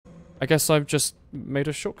I guess I've just made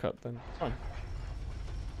a shortcut then. Fine.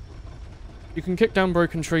 You can kick down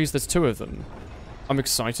broken trees, there's 2 of them. I'm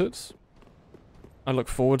excited. I look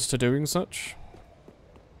forward to doing such.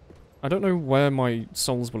 I don't know where my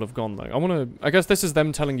souls will have gone though. I guess this is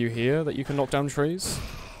them telling you here that you can knock down trees.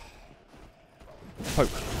 Poke.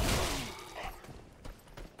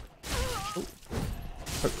 Oh.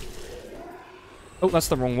 Poke. Oh, that's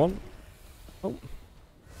the wrong one. Oh.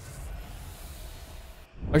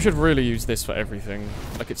 I should really use this for everything.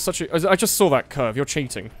 Like, it's such a... I just saw that curve. You're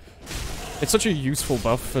cheating. It's such a useful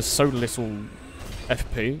buff for so little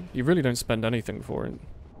FP. You really don't spend anything for it.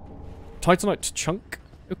 Titanite chunk?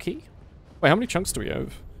 Okay. Wait, how many chunks do we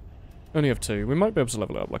have? Only have 2. We might be able to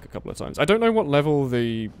level it up like a couple of times. I don't know what level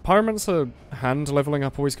the... Pyromancer hand leveling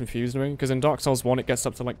up always confused me, because in Dark Souls 1 it gets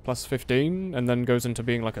up to like plus 15, and then goes into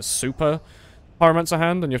being like a super Pyromancer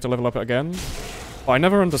hand, and you have to level up it again. But I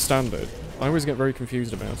never understand it. I always get very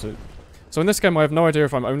confused about it. So in this game I have no idea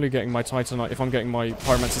if I'm only getting my Titanite, if I'm getting my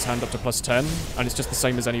Pyromancer's hand up to plus 10, and it's just the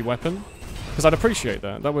same as any weapon. Because I'd appreciate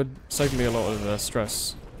that. That would save me a lot of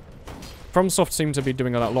stress. FromSoft seem to be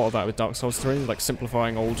doing a lot of that with Dark Souls 3, like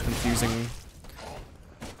simplifying old, confusing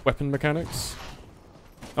weapon mechanics.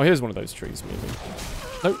 Oh, here's one of those trees, maybe.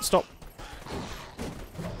 No, stop.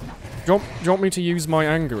 Do you want me to use my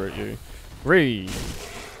anger at you? Ree.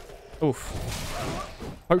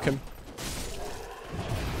 Oof. Poke him.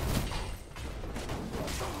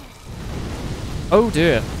 Oh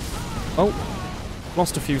dear. Oh.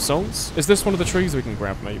 Lost a few souls. Is this one of the trees we can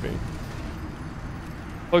grab, maybe?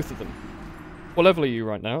 Both of them. What level are you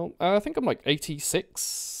right now? I think I'm like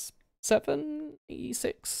 86, 7,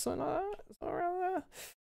 86, something around there.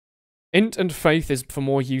 Int and Faith is for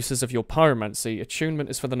more uses of your pyromancy. Attunement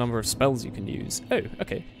is for the number of spells you can use. Oh,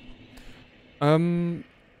 okay.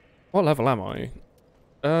 What level am I?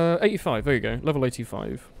 85, there you go. Level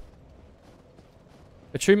 85.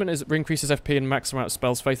 Attunement increases FP and max amount of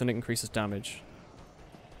spells. Faith and it increases damage.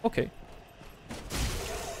 Okay.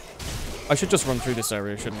 I should just run through this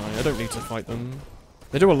area, shouldn't I? I don't need to fight them.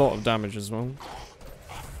 They do a lot of damage as well.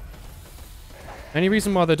 Any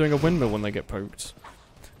reason why they're doing a windmill when they get poked?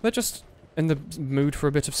 They're just in the mood for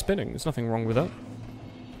a bit of spinning. There's nothing wrong with that.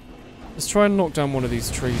 Let's try and knock down one of these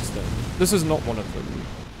trees then. This is not one of them.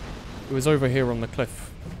 It was over here on the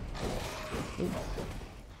cliff. Ooh.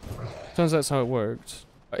 Turns out that's how it worked.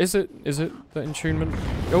 Is it the attunement?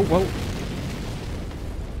 Oh, well.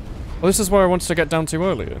 Well, this is where I wanted to get down to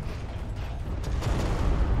earlier.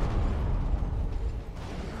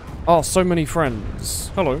 Oh, so many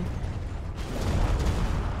friends. Hello.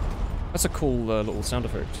 That's a cool little sound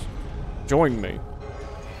effect. Join me.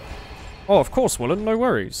 Oh, of course, Woolen. No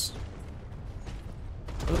worries.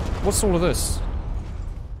 What's all of this?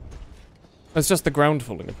 It's just the ground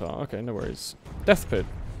falling apart. Okay, no worries. Death pit.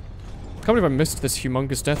 I can't believe I missed this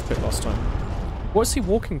humongous death pit last time. What is he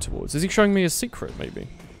walking towards? Is he showing me a secret, maybe?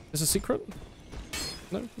 Is it a secret?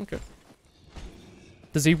 No? Okay.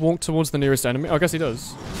 Does he walk towards the nearest enemy? Oh, I guess he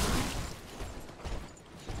does.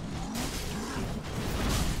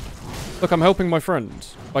 Look, I'm helping my friend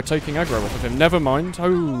by taking aggro off of him. Never mind.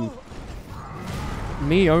 Oh.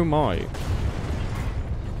 Me, oh my.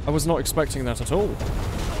 I was not expecting that at all.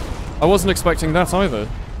 I wasn't expecting that either.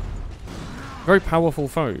 Very powerful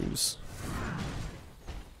foes.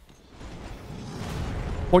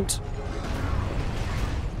 Point.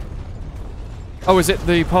 Oh, is it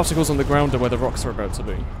the particles on the ground are where the rocks are about to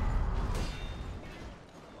be?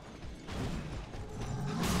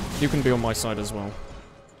 You can be on my side as well.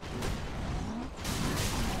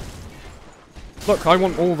 Look, I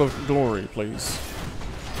want all the glory, please.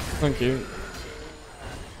 Thank you.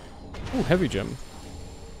 Ooh, heavy gem.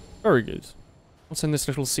 Very good. What's in this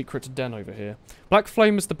little secret den over here? Black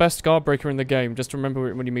Flame is the best guard breaker in the game. Just remember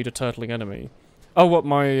it when you meet a turtling enemy. Oh, what,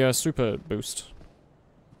 my super boost.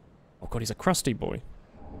 Oh god, he's a crusty boy.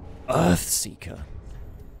 Earthseeker.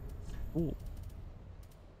 Ooh.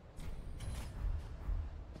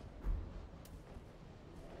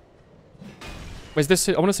 Wait, is this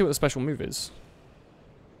it? I want to see what the special move is.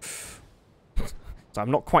 So I'm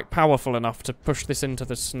not quite powerful enough to push this into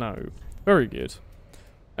the snow. Very good.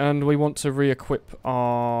 And we want to re-equip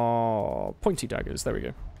our pointy daggers. There we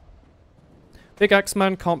go. Big Axe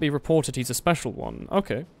Man can't be reported. He's a special one.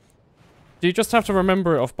 Okay. Do you just have to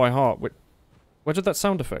remember it off by heart? Where did that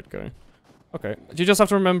sound effect go? Okay. Do you just have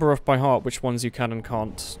to remember off by heart which ones you can and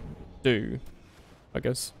can't do? I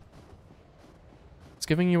guess. It's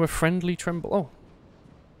giving you a friendly tremble. Oh.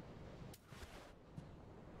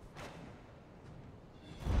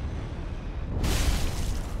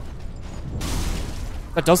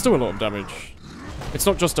 That does do a lot of damage. It's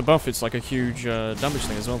not just a buff, it's like a huge damage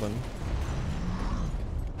thing as well then.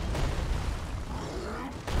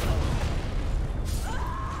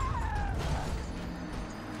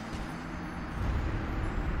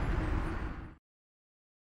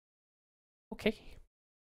 Okay.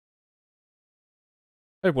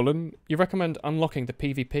 Hey Woolen, you recommend unlocking the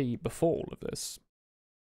PvP before all of this.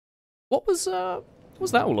 What was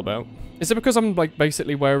that all about? Is it because I'm like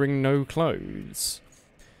basically wearing no clothes?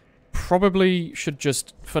 Probably should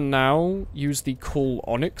just, for now, use the cool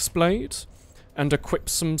Onyx Blade and equip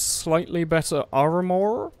some slightly better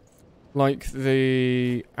armor, like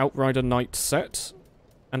the Outrider Knight set.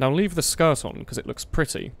 And I'll leave the skirt on because it looks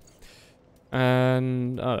pretty.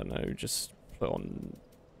 And I don't know, just put on,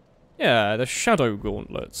 yeah, the Shadow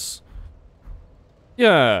Gauntlets.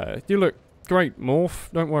 Yeah, you look great, Morph.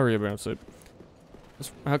 Don't worry about it.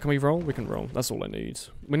 How can we roll? We can roll. That's all I need.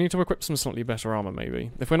 We need to equip some slightly better armor, maybe.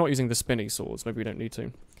 If we're not using the spinny swords, maybe we don't need to.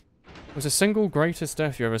 It was the single greatest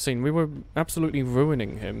death you've ever seen. We were absolutely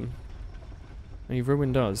ruining him. And he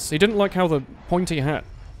ruined us. He didn't like how the pointy hat,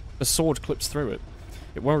 the sword clips through it.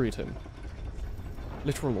 It worried him.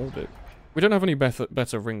 Literal orbit. We don't have any better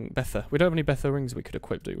we don't have any better rings we could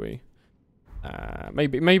equip, do we?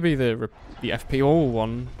 Maybe the FP all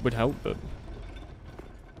one would help, but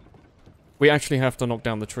we actually have to knock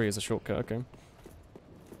down the tree as a shortcut, okay.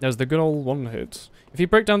 There's the good old one hit. If you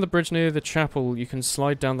break down the bridge near the chapel, you can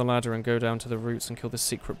slide down the ladder and go down to the roots and kill the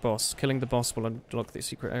secret boss. Killing the boss will unlock the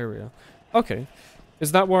secret area. Okay.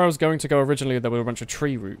 Is that where I was going to go originally? There were a bunch of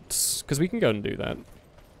tree roots? Because we can go and do that.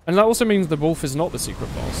 And that also means the wolf is not the secret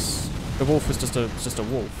boss. The wolf is just a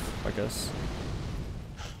wolf, I guess.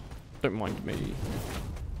 Don't mind me.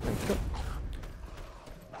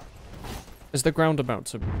 Is the ground about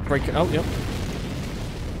to break it? Oh, yep.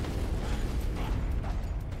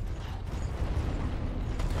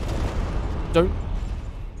 Don't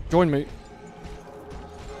join me.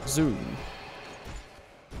 Zoom.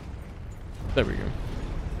 There we go.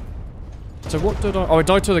 So what did I... Oh, I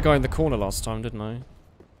died to the guy in the corner last time, didn't I?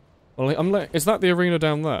 Well, is that the arena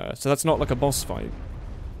down there? So that's not like a boss fight.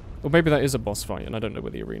 Or maybe that is a boss fight, and I don't know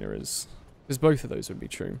where the arena is. Because both of those would be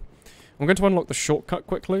true. I'm going to unlock the shortcut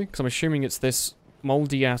quickly, because I'm assuming it's this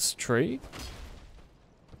moldy-ass tree.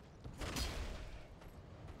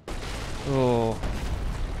 Oh.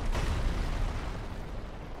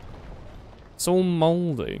 It's all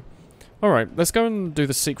moldy. Alright, let's go and do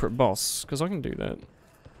the secret boss, because I can do that.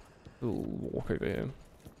 Ooh, walk over here.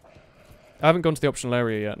 I haven't gone to the optional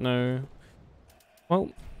area yet, no.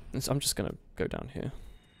 Well, I'm just going to go down here.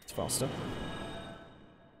 It's faster.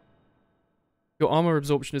 Your armor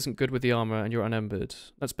absorption isn't good with the armor and you're unembedded.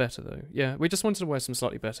 That's better though. Yeah, we just wanted to wear some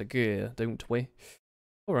slightly better gear, don't we?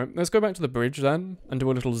 Alright, let's go back to the bridge then and do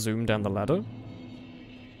a little zoom down the ladder.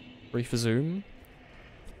 Brief zoom.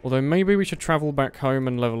 Although maybe we should travel back home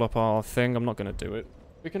and level up our thing. I'm not going to do it.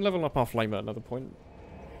 We can level up our flame at another point.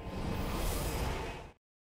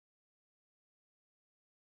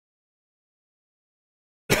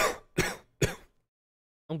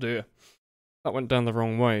 Oh dear. That went down the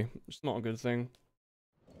wrong way. It's not a good thing.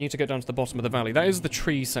 You need to get down to the bottom of the valley. That is the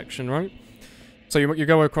tree section, right? So you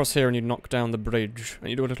go across here and you knock down the bridge. And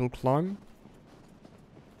you do a little climb.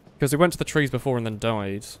 Because we went to the trees before and then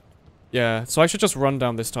died. Yeah, so I should just run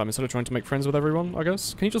down this time instead of trying to make friends with everyone, I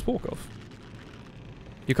guess. Can you just walk off?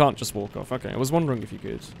 You can't just walk off. Okay, I was wondering if you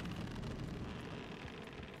could.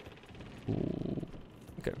 Ooh.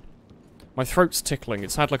 Okay. My throat's tickling.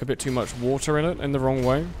 It's had like a bit too much water in it in the wrong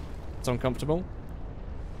way. It's uncomfortable.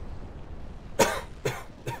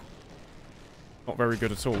 Not very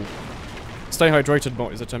good at all. Stay hydrated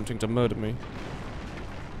bot is attempting to murder me.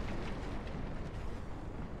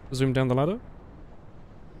 Zoom down the ladder.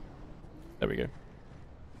 There we go.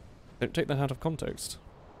 Don't take that out of context.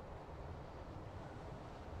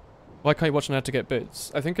 Why can't you watch an ad to get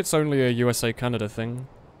bits? I think it's only a USA-Canada thing.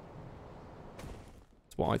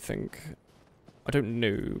 That's what I think. I don't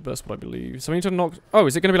know, but that's what I believe. So we need to knock... Oh,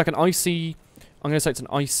 is it going to be like an icy... I'm going to say it's an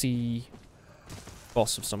icy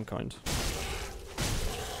boss of some kind.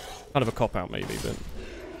 Kind of a cop-out maybe, but...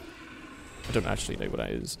 I don't actually know what that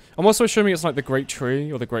is. I'm also assuming it's like the Great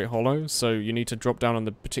Tree or the Great Hollow, so you need to drop down on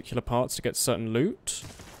the particular parts to get certain loot.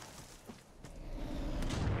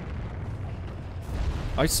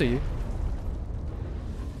 I see you.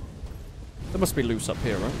 There must be loot up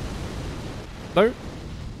here, right? No?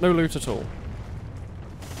 No loot at all.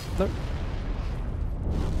 No.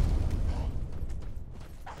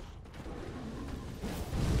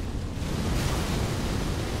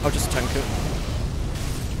 I'll just tank it.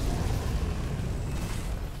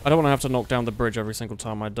 I don't want to have to knock down the bridge every single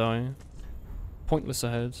time I die. Pointless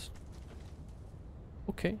ahead.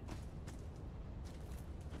 Okay.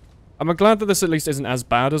 I'm glad that this at least isn't as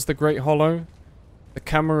bad as the Great Hollow. The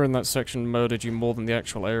camera in that section murdered you more than the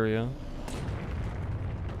actual area.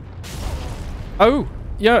 Oh!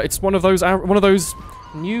 Yeah, it's one of those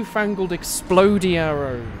newfangled explodey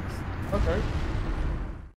arrows. Okay.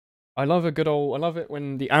 I love a good old... I love it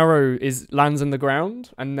when the arrow lands in the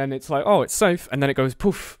ground, and then it's like, oh, it's safe, and then it goes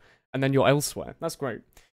poof, and then you're elsewhere. That's great.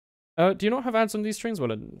 Do you not have ads on these streams?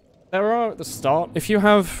 Well, there are at the start. If you're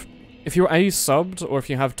A, subbed, or if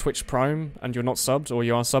you have Twitch Prime, and you're not subbed, or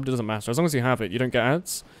you are subbed, it doesn't matter. As long as you have it, you don't get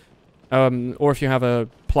ads. Or if you have a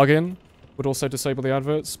plugin, would also disable the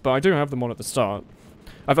adverts, but I do have them on at the start.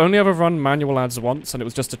 I've only ever run manual ads once, and it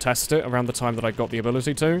was just to test it around the time that I got the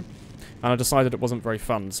ability to. And I decided it wasn't very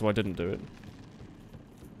fun, so I didn't do it.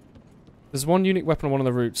 There's one unique weapon on one of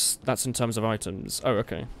the routes. That's in terms of items. Oh,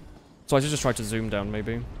 okay. So I should just try to zoom down,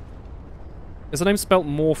 maybe. Is the name spelt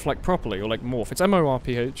morph like properly, or like morph? It's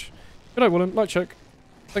M-O-R-P-H. Good night, Woolen. Light check.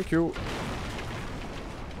 Thank you.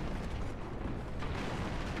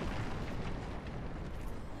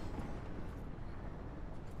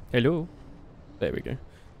 Hello. There we go.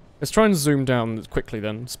 Let's try and zoom down quickly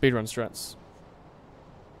then. Speedrun strats.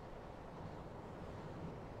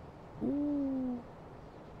 Ooh.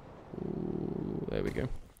 Ooh, there we go.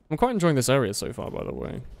 I'm quite enjoying this area so far, by the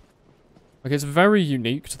way. Like, it's very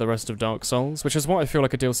unique to the rest of Dark Souls, which is what I feel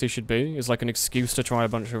like a DLC should be, is like an excuse to try a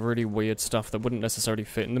bunch of really weird stuff that wouldn't necessarily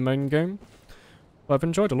fit in the main game. But I've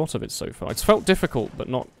enjoyed a lot of it so far. It's felt difficult, but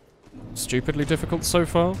not stupidly difficult so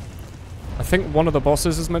far. I think one of the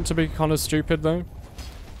bosses is meant to be kind of stupid, though.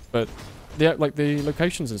 But, yeah, like, the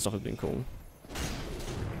locations and stuff have been cool.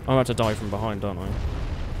 I'm about to die from behind, aren't I?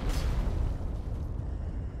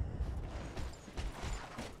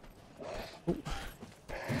 Ooh.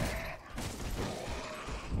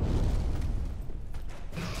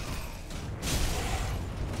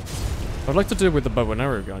 I'd like to deal with the bow and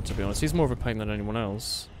arrow guy, to be honest. He's more of a pain than anyone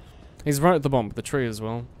else. He's right at the bottom of the tree as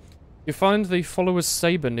well. You find the follower's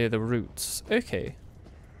saber near the roots. Okay.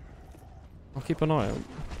 I'll keep an eye out.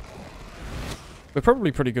 We're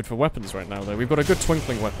probably pretty good for weapons right now, though. We've got a good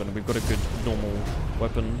twinkling weapon, and we've got a good normal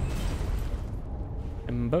weapon.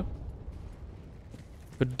 Ember?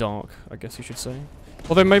 Good dark, I guess you should say.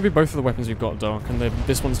 Although maybe both of the weapons we've got are dark, and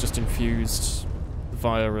this one's just infused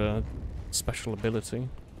via a special ability.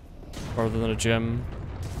 Rather than a gem.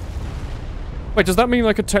 Wait, does that mean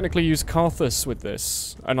I could technically use Karthus with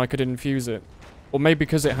this? And I could infuse it? Or maybe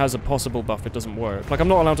because it has a possible buff, it doesn't work. Like, I'm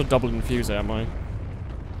not allowed to double infuse it, am I?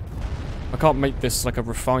 I can't make this like a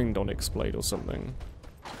refined Onyx blade or something.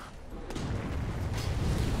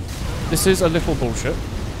 This is a little bullshit.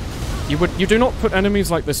 You do not put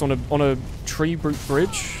enemies like this on a tree brute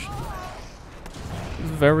bridge.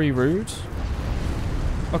 Very rude.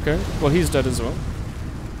 Okay, well he's dead as well.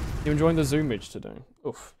 You enjoying the zoomage today?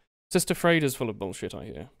 Oof. Sister Frayed is full of bullshit, I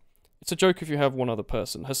hear. It's a joke if you have one other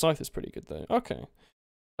person. Her Scythe is pretty good, though. Okay.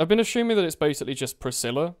 I've been assuming that it's basically just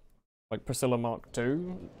Priscilla. Like Priscilla Mark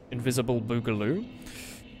II. Invisible Boogaloo.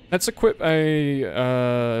 Let's equip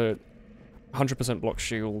a 100% block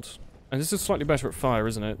shield. And this is slightly better at fire,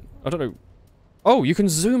 isn't it? I don't know. Oh, you can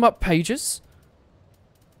zoom up pages?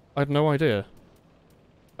 I had no idea.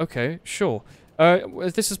 Okay, sure.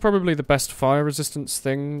 This is probably the best fire resistance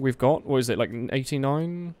thing we've got. What is it, like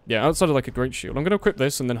 89? Yeah, outside of like a great shield. I'm going to equip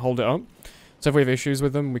this and then hold it up. So if we have issues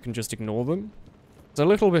with them, we can just ignore them. It's a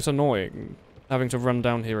little bit annoying having to run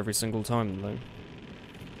down here every single time, though.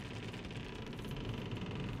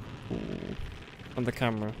 Ooh. And the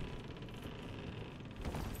camera.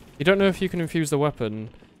 You don't know if you can infuse the weapon.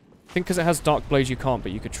 I think because it has Dark Blade you can't,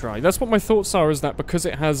 but you could try. That's what my thoughts are, is that because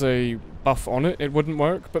it has a buff on it, it wouldn't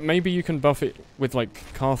work. But maybe you can buff it with, like,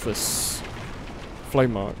 Karthus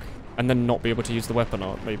Flame Mark, and then not be able to use the weapon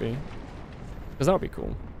art, maybe. Because that would be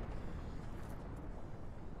cool.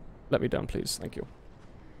 Let me down, please. Thank you.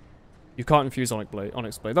 You can't infuse Onyx Blade.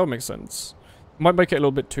 That would make sense. Might make it a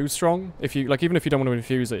little bit too strong. If you, like, even if you don't want to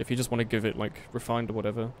infuse it, if you just want to give it, like, refined or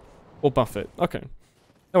whatever. Or buff it. Okay.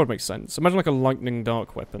 That would make sense. Imagine like a lightning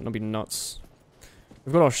dark weapon. That'd be nuts.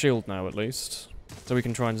 We've got our shield now, at least. So we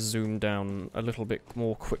can try and zoom down a little bit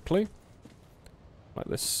more quickly. Like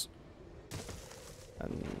this.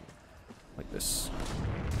 And like this.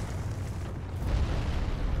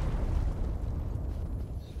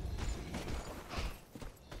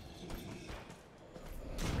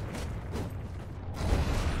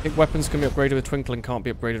 I think weapons can be upgraded with twinkling, can't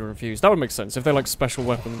be upgraded or infused. That would make sense if they're like special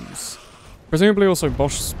weapons. Presumably also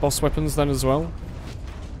boss weapons then as well.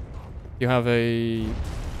 You have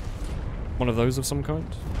one of those of some kind.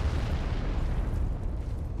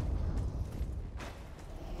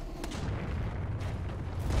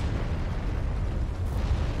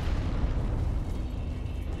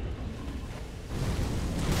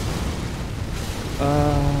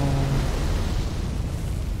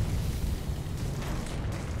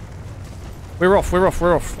 We're off, we're off,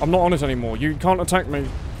 we're off. I'm not on it anymore. You can't attack me.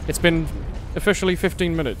 It's been officially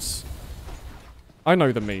 15 minutes. I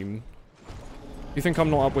know the meme. You think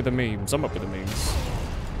I'm not up with the memes? I'm up with the memes.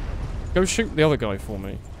 Go shoot the other guy for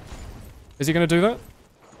me. Is he gonna do that?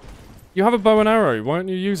 You have a bow and arrow. Why aren't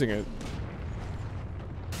you using it?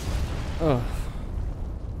 Ugh.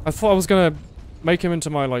 I thought I was gonna make him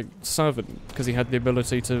into my, like, servant, because he had the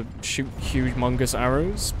ability to shoot humongous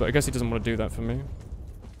arrows, but I guess he doesn't want to do that for me.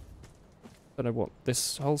 Don't know what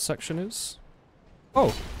this whole section is.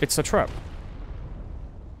 Oh, it's a trap.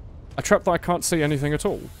 A trap that I can't see anything at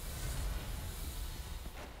all.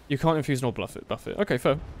 You can't infuse nor buff it. Okay,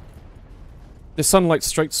 fair. The sunlight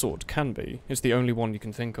straight sword can be. It's the only one you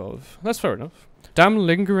can think of. That's fair enough. Damn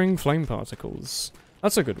lingering flame particles.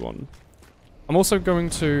 That's a good one. I'm also going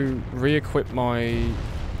to re-equip my...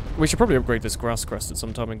 We should probably upgrade this grass crest at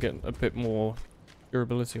some time and get a bit more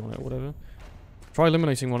durability on it or whatever. Try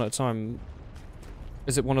eliminating one at a time.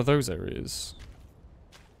 Is it one of those areas?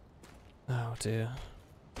 Oh dear.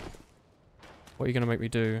 What are you going to make me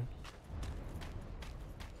do?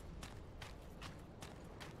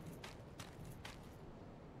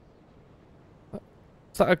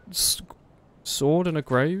 Is that a sword in a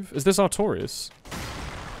grave? Is this Artorias?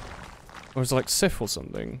 Or is it like Scythe or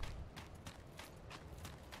something?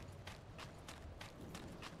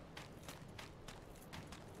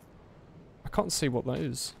 I can't see what that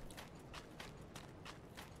is.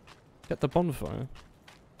 Get the bonfire.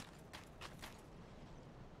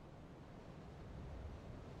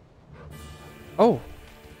 Oh!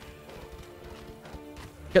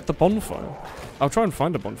 Get the bonfire. I'll try and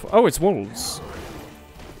find a bonfire. Oh, it's wolves.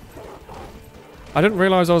 I didn't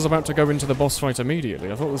realise I was about to go into the boss fight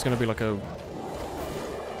immediately. I thought it was going to be like a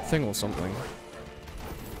thing or something.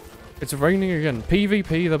 It's raining again.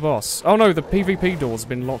 PvP the boss. Oh no, the PvP door's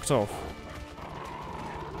been locked off.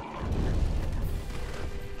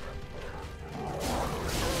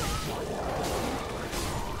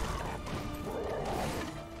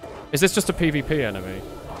 Is this just a PvP enemy?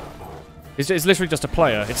 It's literally just a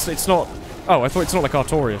player. It's not... Oh, I thought it's not like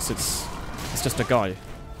Artorias. It's just a guy.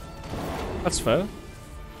 That's fair.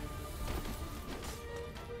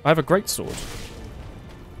 I have a greatsword.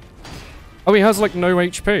 Oh, he has like no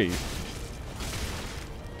HP.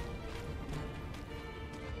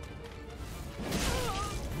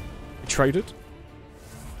 We traded.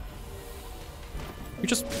 We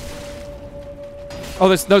just... Oh,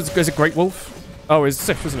 there's a great wolf. Oh, it's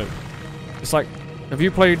Scythe, isn't it? It's like, have you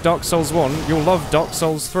played Dark Souls 1? You'll love Dark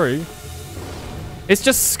Souls 3. It's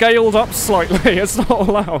just scaled up slightly. It's not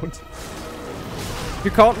allowed. You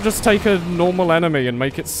can't just take a normal enemy and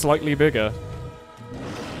make it slightly bigger.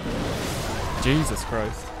 Jesus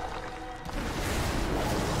Christ.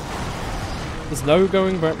 There's no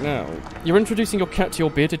going back now. You're introducing your cat to your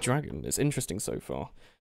bearded dragon. It's interesting so far.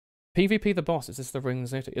 PvP the boss. Is this the Ring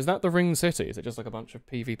City? Is that the Ring City? Is it just like a bunch of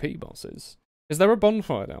PvP bosses? Is there a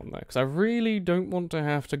bonfire down there? Because I really don't want to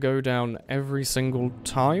have to go down every single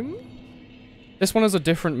time. This one has a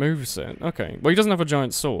different moveset. Okay. Well, he doesn't have a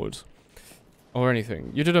giant sword. Or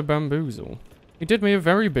anything. You did a bamboozle. You did me a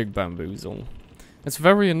very big bamboozle. It's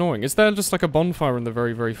very annoying. Is there just like a bonfire in the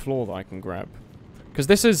very, very floor that I can grab? Because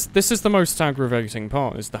this is the most aggravating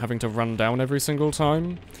part, is the having to run down every single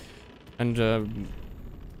time. And,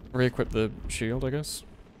 re-equip the shield, I guess.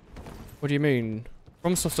 What do you mean?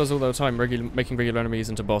 FromSoft does all the time, making regular enemies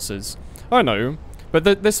into bosses. I know,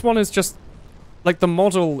 but this one is just... Like, the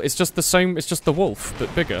model is just the same, it's just the wolf,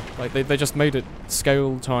 but bigger. Like, they just made it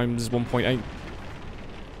scale times 1.8.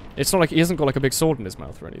 It's not like he hasn't got like a big sword in his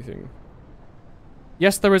mouth or anything.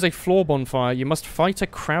 Yes, there is a floor bonfire. You must fight a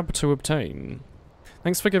crab to obtain.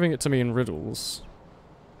 Thanks for giving it to me in riddles.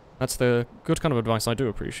 That's the good kind of advice I do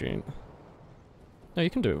appreciate. No, you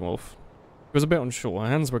can do it, Wolf. It was a bit unsure. Her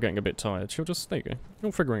hands were getting a bit tired. She'll just... There you go.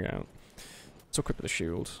 You're figuring it out. Let's equip the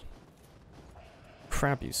shield.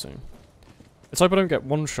 Crab, you say? Let's hope I don't get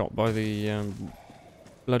one-shot by the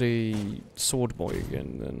bloody sword boy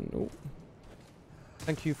again, then... Oh.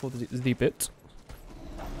 Thank you for the bit.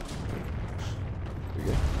 There we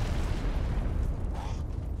go.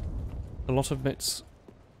 A lot of bits.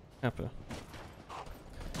 Kappa.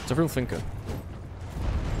 It's a real thinker.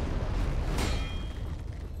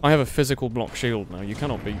 I have a physical block shield now. You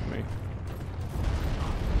cannot beat me.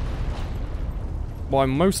 What I'm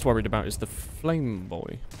most worried about is the flame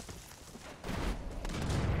boy.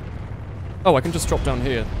 Oh, I can just drop down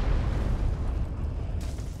here.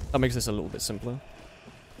 That makes this a little bit simpler.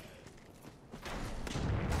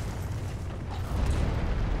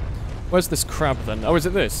 Where's this crab then? Oh, is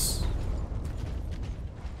it this?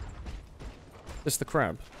 This the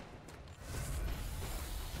crab?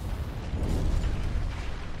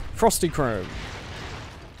 Frosty crab.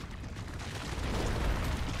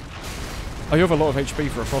 Oh, you have a lot of HP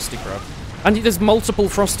for a frosty crab. And there's multiple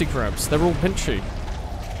frosty crabs. They're all pinchy.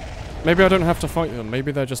 Maybe I don't have to fight them.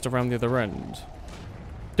 Maybe they're just around the other end.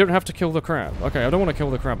 You don't have to kill the crab. Okay, I don't want to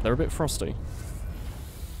kill the crab. They're a bit frosty.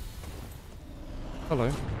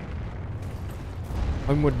 Hello.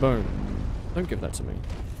 Homeward bone. Don't give that to me.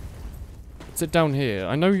 Is it down here?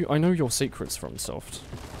 I know your secrets from Soft.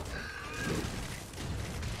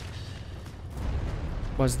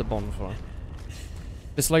 Where's the bonfire?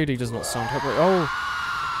 This lady does not sound happy. Oh!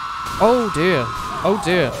 Oh dear! Oh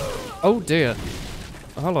dear! Oh dear!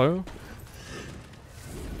 Hello?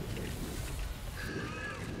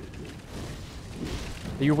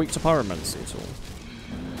 Are you weak to pyromancy at all?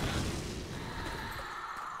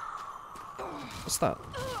 What's that?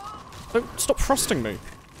 Don't stop frosting me!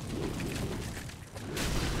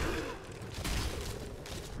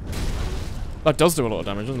 That does do a lot of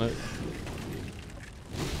damage, doesn't it?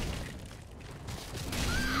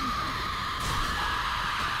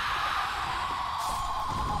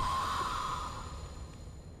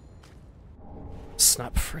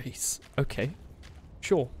 Snap freeze. Okay.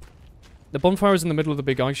 Sure. The bonfire is in the middle of the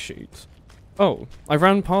big ice sheet. Oh, I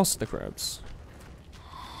ran past the crabs.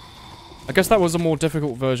 I guess that was a more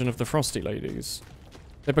difficult version of the Frosty Ladies.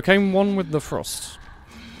 They became one with the frost.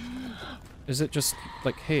 Is it just,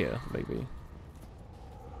 like, here, maybe?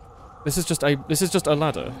 This is just a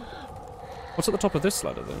ladder. What's at the top of this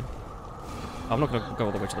ladder, though? I'm not gonna go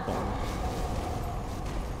all the way to the bottom.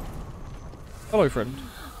 Hello, friend.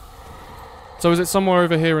 So is it somewhere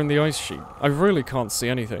over here in the ice sheet? I really can't see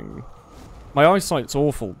anything. My eyesight's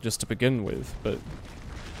awful just to begin with, but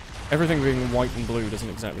everything being white and blue doesn't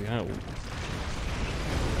exactly help.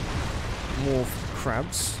 More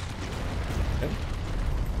crabs. Okay.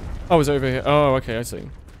 Oh, it's over here. Oh, okay, I see.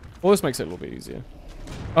 Well, this makes it a little bit easier.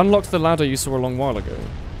 Unlocked the ladder you saw a long while ago.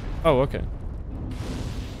 Oh, okay.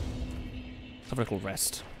 Let's have a little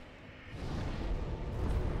rest.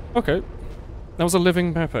 Okay. That was a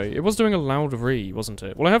living Pepe. It was doing a loud re, wasn't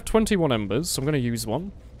it? Well, I have 21 embers, so I'm going to use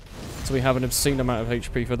one. So we have an obscene amount of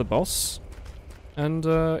HP for the boss. And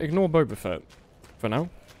ignore Boba Fett for now.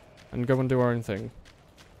 And go and do our own thing.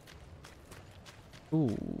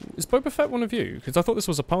 Ooh. Is Boba Fett one of you? Because I thought this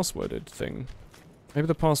was a passworded thing. Maybe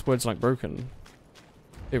the password's like broken.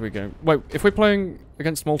 Here we go. Wait, if we're playing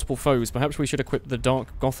against multiple foes, perhaps we should equip the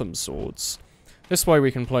Dark Gotham swords. This way we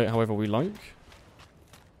can play it however we like.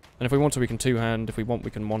 And if we want to, we can two-hand. If we want,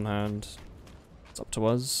 we can one-hand. It's up to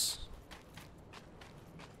us.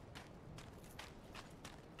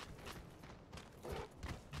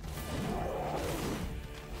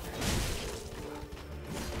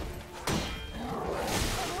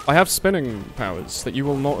 I have spinning powers that you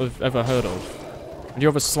will not have ever heard of. And you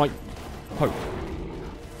have a slight hope.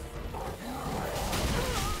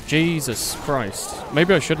 Jesus Christ.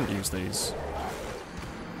 Maybe I shouldn't use these.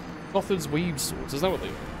 Gothard's weave swords, is that what they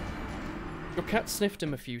are? Your cat sniffed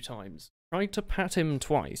him a few times. Tried to pat him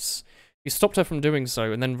twice. He stopped her from doing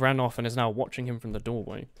so and then ran off and is now watching him from the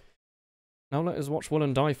doorway. Now let us watch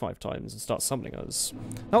Woolen die 5 times and start summoning us.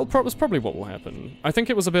 That's probably what will happen. I think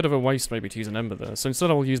it was a bit of a waste maybe to use an ember there, so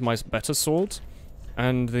instead I'll use my better sword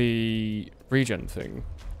and the regen thing.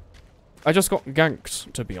 I just got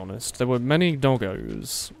ganked, to be honest. There were many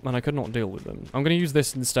doggos, and I could not deal with them. I'm going to use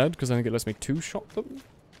this instead, because I think it lets me two-shot them,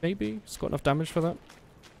 maybe? It's got enough damage for that.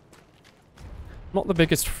 Not the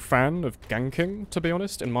biggest fan of ganking, to be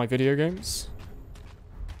honest, in my video games.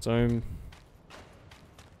 So,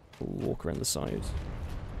 we'll walk around the side.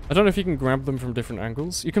 I don't know if you can grab them from different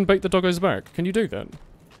angles. You can bait the doggos back. Can you do that?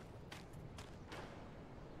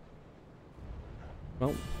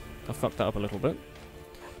 Well, I fucked that up a little bit.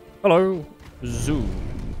 Hello! Zoom.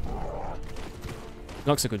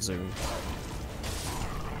 Looks a good zoom.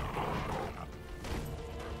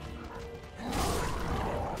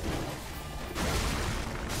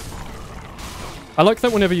 I like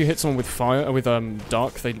that whenever you hit someone with fire, or with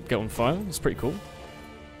dark, they get on fire. It's pretty cool.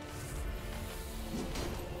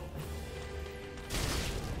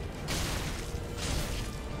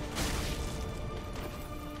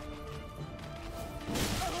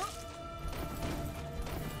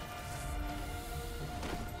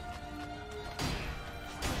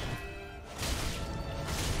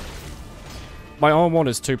 My R1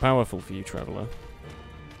 is too powerful for you, Traveller.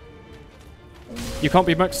 You can't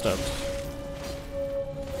be backstabbed.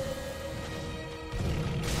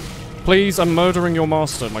 Please, I'm murdering your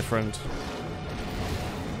master, my friend.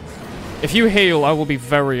 If you heal, I will be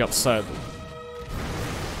very upset.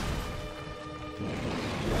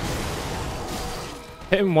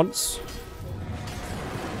 Hit him once.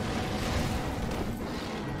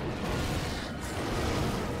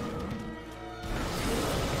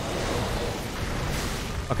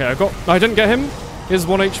 Okay, I didn't get him. Here's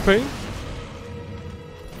 1 HP.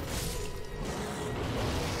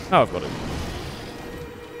 Oh, I've got him.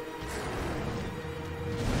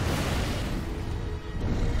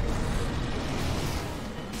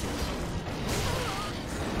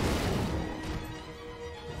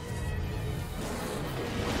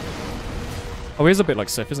 Oh, he is a bit like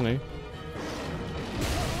Scythe, isn't he?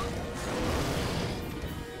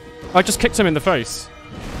 I just kicked him in the face.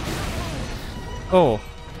 Oh.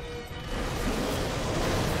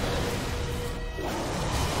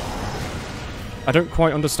 I don't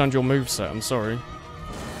quite understand your moveset, I'm sorry.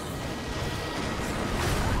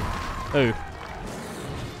 Oh.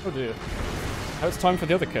 Oh dear. Now it's time for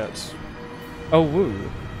the other cat. Oh, woo.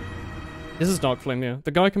 This is Dark Flame, yeah. The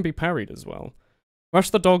guy can be parried as well. Rush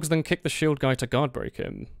the dogs, then kick the shield guy to guard break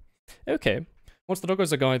him. Okay. Once the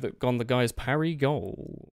doggo's a guy that gone, the guy's parry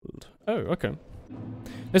gold. Oh, okay.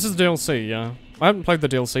 This is DLC, yeah. I haven't played the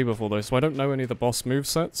DLC before though, so I don't know any of the boss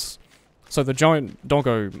movesets. So the giant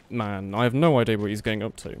doggo man, I have no idea what he's getting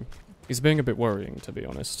up to. He's being a bit worrying, to be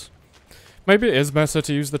honest. Maybe it is better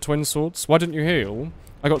to use the twin swords. Why didn't you heal?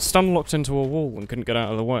 I got stun locked into a wall and couldn't get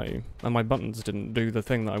out of the way, and my buttons didn't do the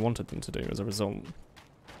thing that I wanted them to do as a result.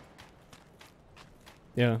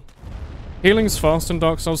 Yeah. Healing's fast in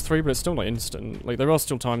Dark Souls 3, but it's still not instant. Like, there are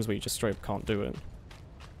still times where you just straight up can't do it.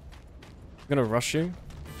 I'm gonna rush you.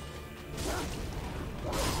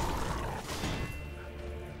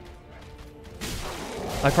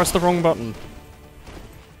 I pressed the wrong button.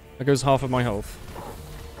 There goes half of my health.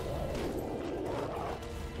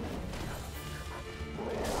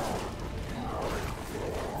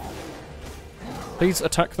 Please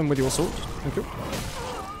attack them with your sword. Thank you.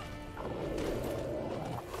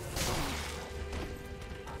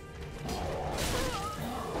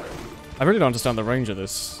 I really don't understand the range of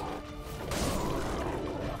this.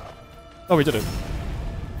 Oh, we did it.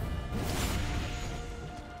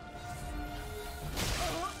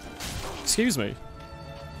 Excuse me.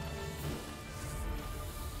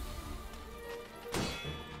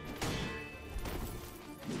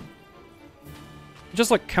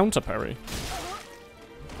 Just like counter parry.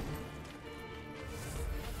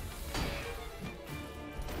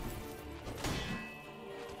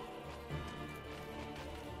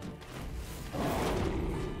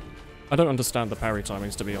 I don't understand the parry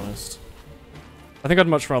timings, to be honest. I think I'd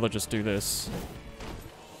much rather just do this.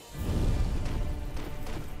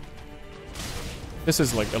 This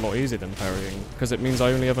is like a lot easier than parrying, because it means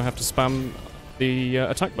I only ever have to spam the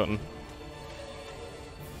attack button.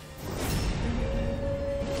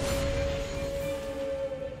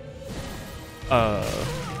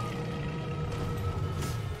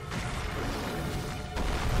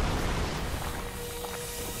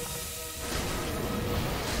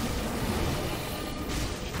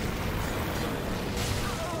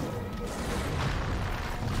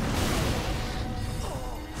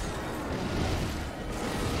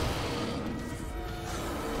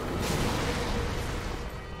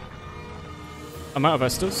 I'm out of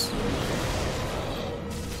Estus.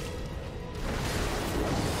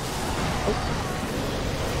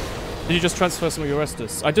 Oh. Did you just transfer some of your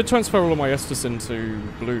Estus? I did transfer all of my Estus into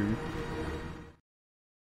blue.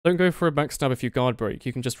 Don't go for a backstab if you guard break.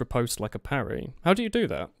 You can just riposte like a parry. How do you do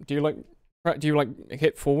that? Do you like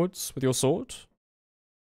hit forwards with your sword?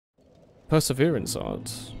 Perseverance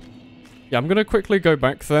art. Yeah, I'm gonna quickly go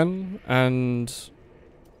back then and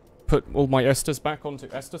put all my Estus back onto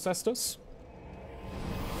Estus.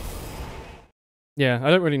 Yeah,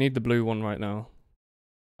 I don't really need the blue one right now.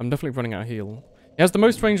 I'm definitely running out of heal. He has the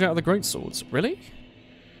most range out of the greatswords. Really?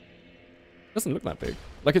 Doesn't look that big.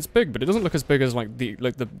 Like, it's big, but it doesn't look as big as like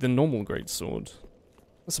the normal greatsword.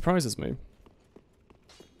 That surprises me.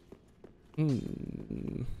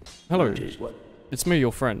 Hello. It's me,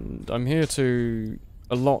 your friend. I'm here to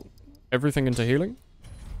allot everything into healing.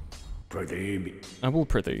 Prithee. I will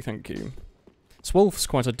prithee, thank you. Swolf's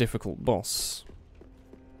quite a difficult boss.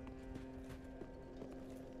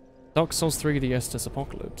 Dark Souls 3 the Estus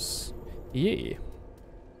Apocalypse. Yeah.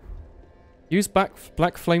 Use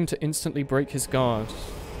Black Flame to instantly break his guard.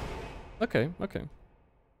 Okay, okay.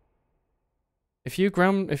 If you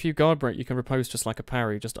guard break, you can riposte just like a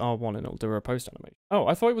parry, just R1 and it'll do a riposte animation. Oh,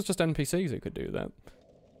 I thought it was just NPCs who could do that.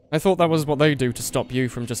 I thought that was what they do to stop you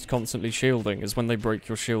from just constantly shielding, is when they break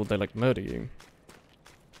your shield, they like murder you.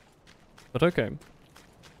 But okay.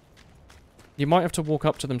 You might have to walk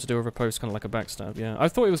up to them to do a riposte, kind of like a backstab, yeah. I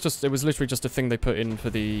thought it was literally just a thing they put in for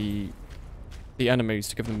the enemies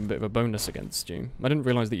to give them a bit of a bonus against you. I didn't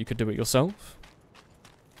realise that you could do it yourself.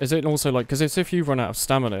 Is it also like, because it's if you run out of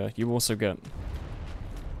stamina, you also get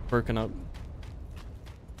broken up.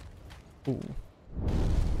 Ooh.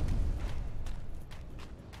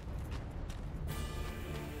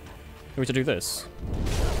 we to do this?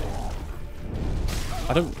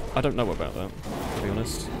 I don't know about that, to be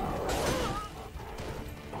honest.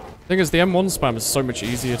 Thing is, the M1 spam is so much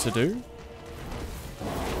easier to do.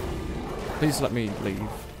 Please let me leave.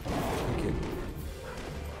 Thank you.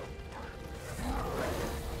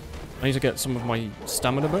 I need to get some of my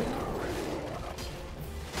stamina back.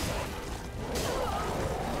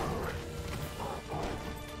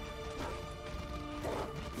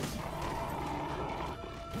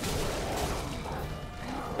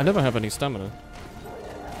 I never have any stamina.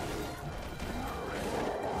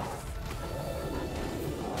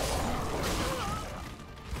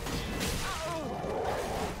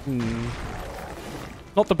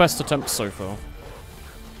 Not the best attempt so far.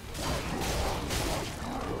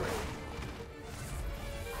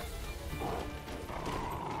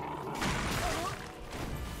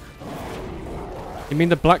 You mean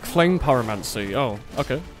the Black Flame Pyromancy? Oh,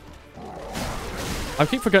 okay. I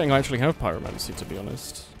keep forgetting I actually have Pyromancy, to be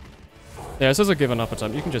honest. Yeah, this is a given up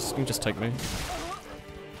attempt. You can just take me.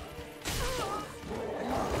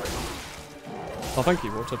 Oh, thank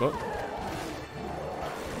you, Waterbot.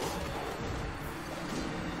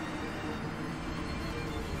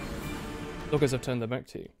 Loggers have turned their back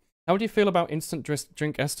to you. How do you feel about instant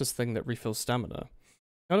drink Estus thing that refills stamina?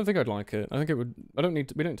 I don't think I'd like it. I think it would. We don't need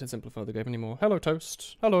to simplify the game anymore. Hello,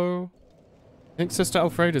 Toast. Hello. I think Sister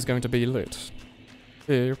Alfred is going to be lit.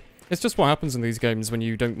 Here. It's just what happens in these games when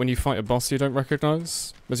you fight a boss you don't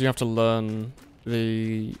recognize, because you have to learn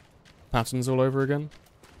the patterns all over again.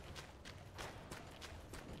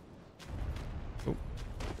 Oh.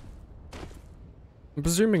 I'm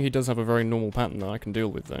presuming he does have a very normal pattern that I can deal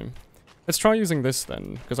with, though. Let's try using this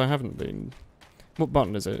then, because I haven't been. What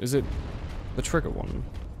button is it? Is it the trigger one?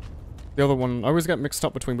 The other one, I always get mixed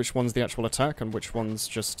up between which one's the actual attack and which one's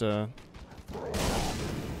just, Oh,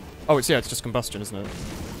 it's just combustion, isn't it?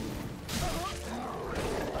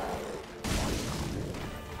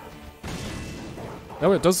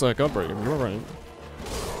 Oh, it does gut break him, you're right.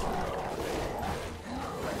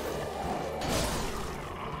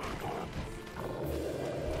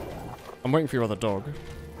 I'm waiting for your other dog.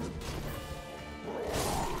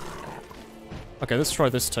 Okay, let's try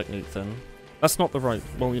this technique then. That's not the right...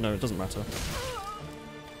 Well, you know, it doesn't matter.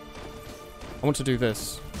 I want to do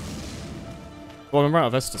this. Well, I'm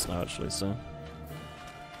out of Estus now, actually, so...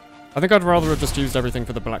 I think I'd rather have just used everything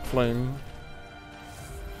for the Black Flame.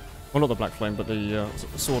 Well, not the Black Flame, but the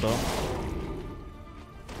Sword Art.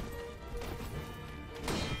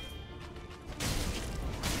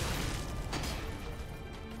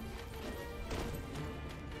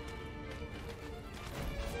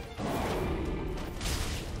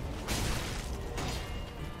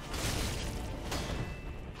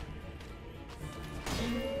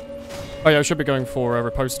 Oh yeah, I should be going for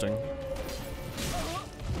reposting.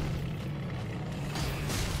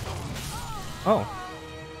 Oh.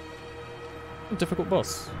 A difficult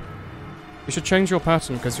boss. You should change your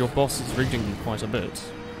pattern because your boss is reading you quite a bit.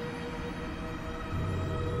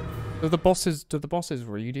 Do the bosses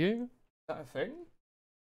read you? Is that a thing?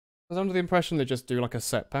 I was under the impression they just do like a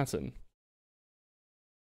set pattern.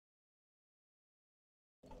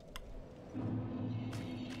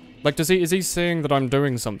 Like, is he seeing that I'm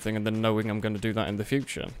doing something and then knowing I'm going to do that in the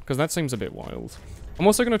future? Because that seems a bit wild. I'm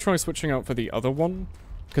also going to try switching out for the other one,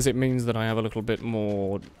 because it means that I have a little bit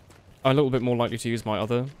more likely to use my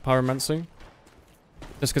other pyromancy.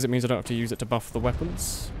 Just because it means I don't have to use it to buff the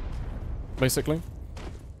weapons, basically.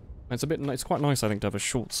 It's quite nice, I think, to have a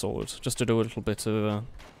short sword, just to do a little bit of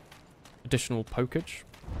additional pokage.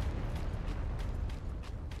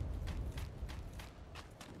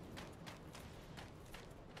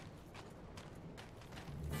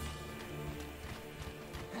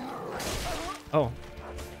 Oh.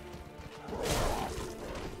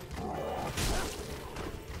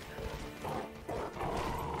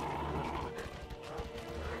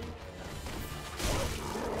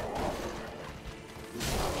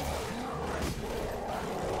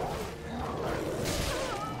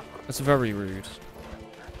 That's very rude.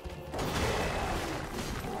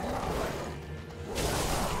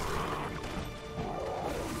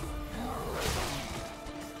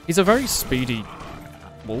 He's a very speedy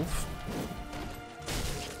wolf.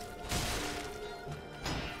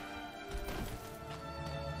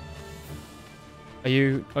 Are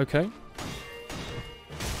you okay?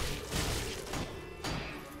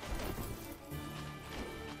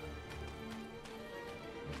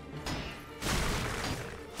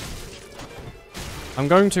 I'm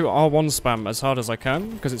going to R1 spam as hard as I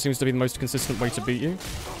can, because it seems to be the most consistent way to beat you.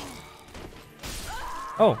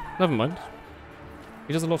 Oh, never mind.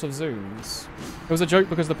 He does a lot of zooms. It was a joke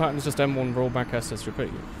because the pattern's just M1 rollback SS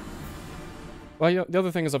repeat. Well, yeah, the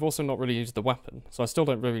other thing is I've also not really used the weapon, so I still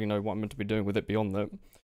don't really know what I'm meant to be doing with it beyond that.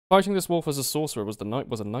 Fighting this wolf as a sorcerer was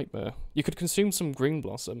a nightmare. You could consume some green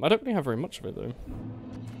blossom. I don't really have very much of it, though.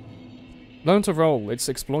 Learn to roll. It's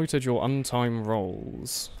exploited your untimed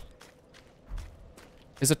rolls.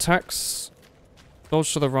 His attacks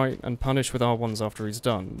dodge to the right and punish with R1s after he's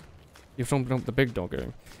done. You've jumped up the big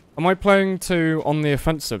doggo. Am I playing to on the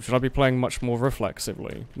offensive? Should I be playing much more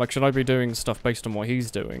reflexively? Like, should I be doing stuff based on what he's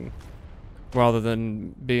doing, rather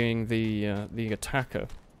than being the attacker,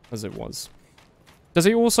 as it was? Does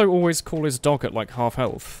he also always call his dog at, like, half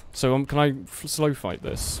health? So, can I slow fight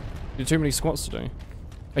this? You too many squats to do.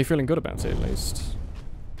 Are you feeling good about it, at least?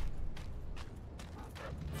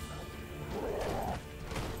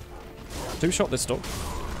 Two-shot this dog.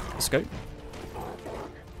 Escape.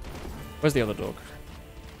 Where's the other dog?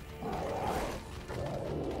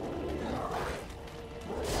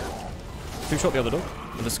 Two-shot the other dog.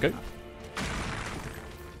 And escape.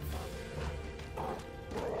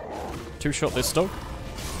 Two-shot this dog.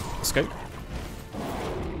 Escape.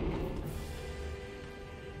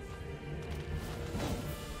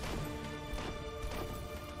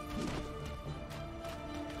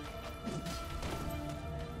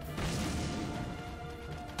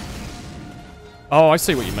 Oh, I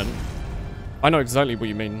see what you meant. I know exactly what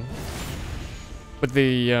you mean. With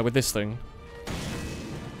the, with this thing.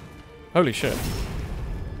 Holy shit.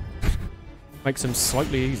 Makes him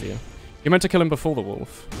slightly easier. You meant to kill him before the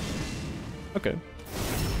wolf. Okay.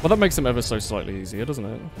 Well, that makes him ever so slightly easier, doesn't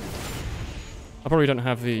it? I probably don't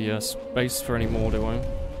have the space for any more, do I?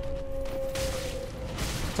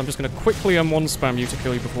 So I'm just going to quickly M1 spam you to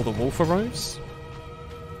kill you before the wolf arrives.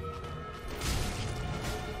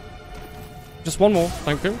 Just one more,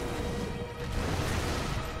 thank you.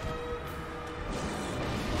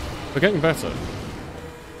 We're getting better.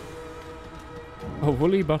 Oh,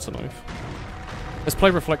 woolly butter knife. Let's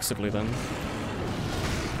play reflexively then.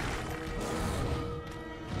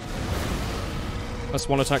 That's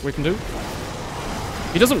one attack we can do.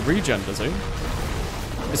 He doesn't regen, does he?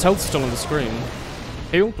 His health's still on the screen.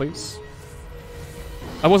 Heal, please.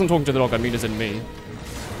 I wasn't talking to the dog, I mean as in me.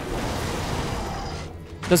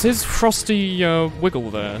 Does his frosty wiggle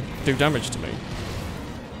there do damage to me?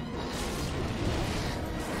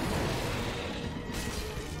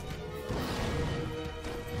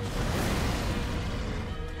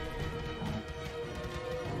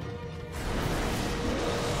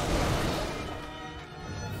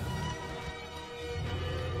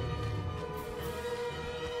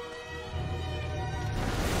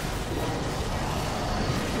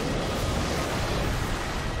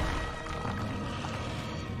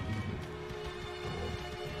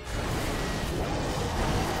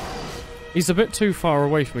 He's a bit too far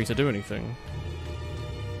away for me to do anything.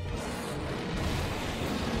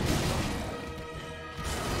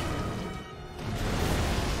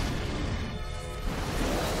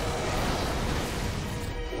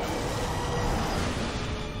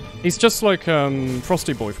 He's just like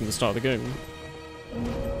Frosty Boy from the start of the game.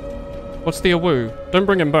 What's the awoo? Don't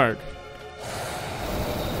bring him back.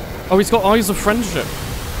 Oh, he's got Eyes of Friendship.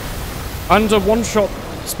 And a one-shot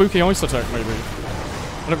spooky ice attack, maybe.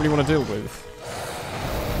 I don't really want to deal with.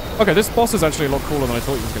 Okay, this boss is actually a lot cooler than I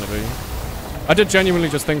thought he was going to be. I did genuinely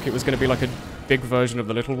just think it was going to be like a big version of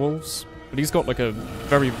the Little Wolves, but he's got like a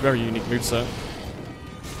very, very unique moveset.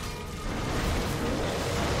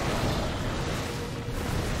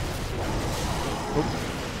 Oh.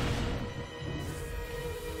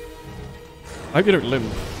 I hope you don't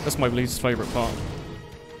limp. That's my least favourite part.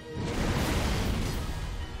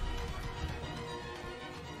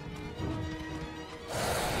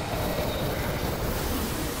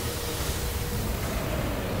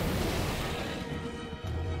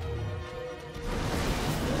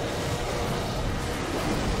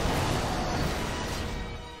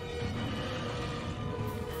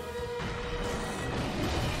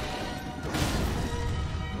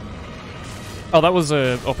 Oh, that was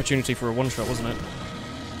an opportunity for a one-shot, wasn't it?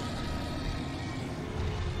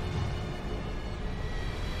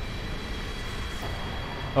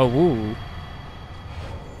 Oh, woo.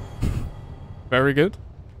 Very good.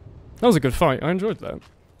 That was a good fight. I enjoyed that.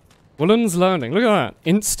 Woolen's learning. Look at that.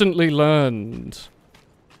 Instantly learned.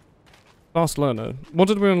 Fast learner. What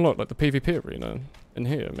did we unlock? Like the PvP arena? In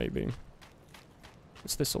here, maybe.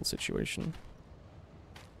 What's this whole situation?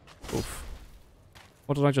 Oof.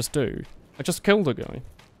 What did I just do? I just killed a guy.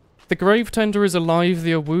 The Grave Tender is alive,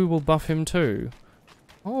 the Awoo will buff him too.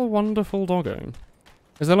 Oh, wonderful doggo.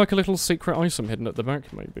 Is there like a little secret item hidden at the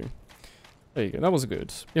back, maybe? There you go, that was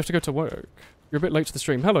good. You have to go to work. You're a bit late to the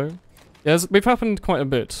stream. Hello. Yes, we've happened quite a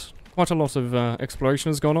bit. Quite a lot of exploration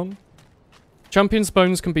has gone on. Champion's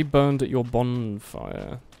bones can be burned at your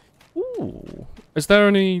bonfire. Ooh. Is there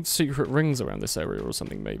any secret rings around this area or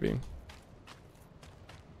something, maybe?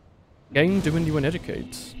 Gain, do, and you and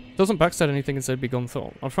educate. Doesn't backstab anything instead be gone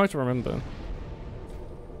thought. I'll try to remember.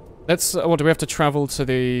 Let's... what, do we have to travel to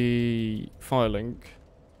the fire link?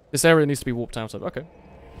 This area needs to be warped out of. Okay.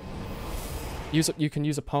 You can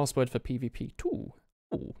use a password for PvP too.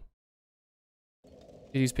 Ooh.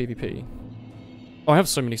 Use PvP. Oh, I have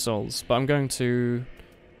so many souls, but I'm going to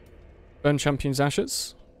burn champion's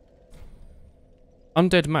ashes.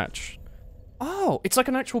 Undead match. Oh, it's like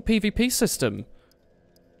an actual PvP system.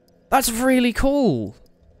 That's really cool.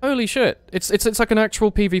 Holy shit! It's like an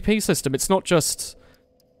actual PvP system. It's not just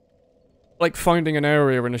like finding an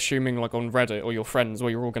area and assuming like on Reddit or your friends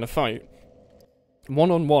where you're all gonna fight.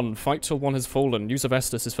 One-on-one, fight till one has fallen. Use of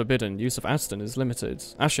Estus is forbidden. Use of Aston is limited.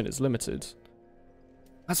 Ashen is limited.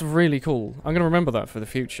 That's really cool. I'm gonna remember that for the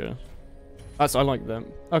future. I like that.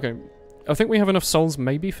 Okay. I think we have enough souls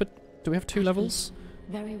maybe for... Do we have 2 levels?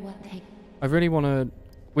 Very well. I really want to...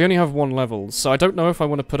 We only have 1 level, so I don't know if I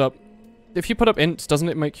want to put up... If you put up int, doesn't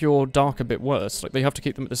it make your dark a bit worse? Like, they have to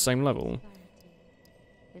keep them at the same level.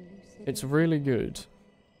 It's really good.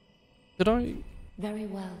 Did I... Very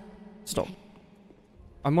well. Stop.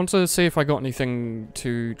 I want to see if I got anything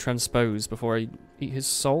to transpose before I eat his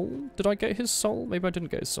soul. Did I get his soul? Maybe I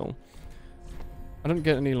didn't get his soul. I didn't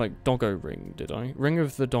get any, like, doggo ring, did I? Ring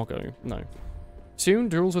of the doggo. No. Soon,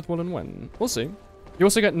 duels with Woolen when? We'll see. You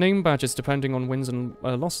also get name badges depending on wins and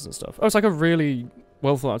losses and stuff. Oh, it's like a really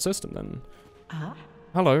well thought out system then.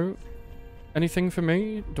 Hello. Anything for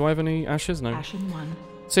me? Do I have any ashes? No. Ashen 1.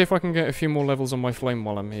 See if I can get a few more levels on my flame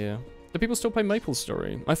while I'm here. Do people still play Maple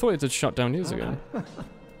Story? I thought it had shut down years ago.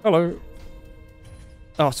 Hello.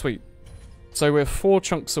 Oh, sweet. So we're 4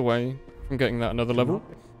 chunks away from getting that another level.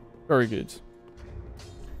 Very good.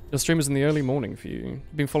 Your stream is in the early morning for you.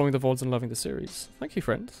 You've been following the VODs and loving the series. Thank you,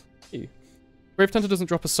 friend. Thank you. Grave Tenter doesn't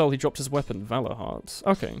drop a soul, he dropped his weapon, Valor Heart.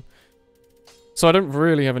 Okay. So I don't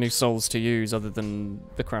really have any souls to use other than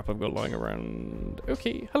the crap I've got lying around.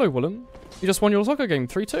 Okay. Hello, Woolen. You just won your soccer game,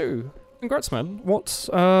 3-2. Congrats, man. What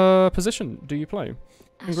position do you play?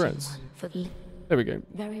 Congrats. There we go.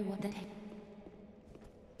 Very well.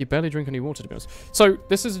 You barely drink any water, to be honest. So,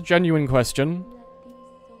 this is a genuine question.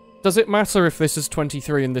 Does it matter if this is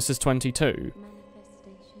 23 and this is 22?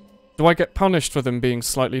 Do I get punished for them being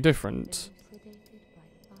slightly different?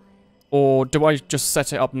 Or do I just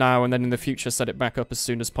set it up now and then in the future set it back up as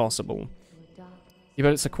soon as possible? You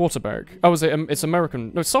bet it's a quarterback. Oh, is it? It's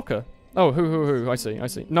American. No, soccer. Oh, who. I see.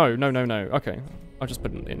 No. Okay. I'll just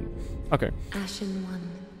put it in. Okay. Ashen 1.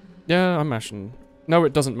 Yeah, I'm Ashen. No,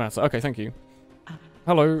 it doesn't matter. Okay, thank you.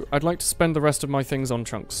 Hello, I'd like to spend the rest of my things on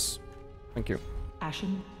chunks. Thank you.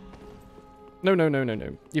 Ashen. No.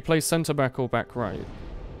 You play centre back or back right.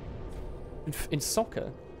 In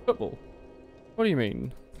soccer? Football? What do you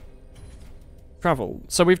mean? Travel.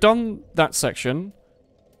 So we've done that section.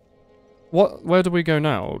 Where do we go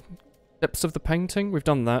now? Depths of the painting? We've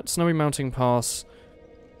done that. Snowy Mountain Pass.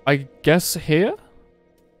 I guess here?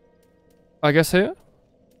 I guess here?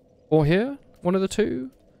 Or here? One of the two?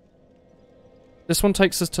 This one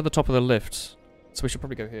takes us to the top of the lift. So we should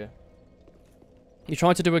probably go here. You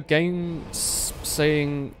tried to do a game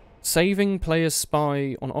saying... Saving player's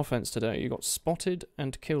spy on offense today. You got spotted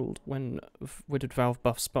and killed when did Valve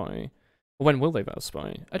buff spy? Or when will they buff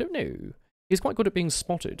spy? I don't know. He's quite good at being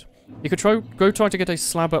spotted. You could go try to get a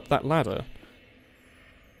slab up that ladder.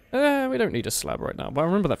 We don't need a slab right now, but I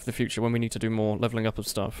remember that for the future when we need to do more leveling up of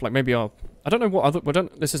stuff. Like maybe our... I don't know what other...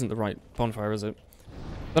 this isn't the right bonfire, is it?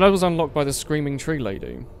 Then I was unlocked by the Screaming Tree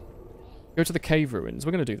Lady. Go to the cave ruins.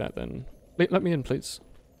 We're going to do that then. Let me in, please.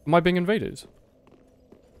 Am I being invaded?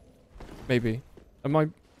 Maybe. Am I...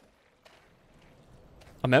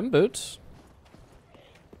 I'm embered?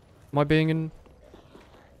 Am I being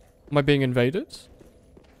invaded?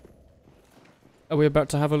 Are we about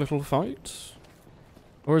to have a little fight?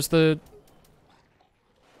 Or is the...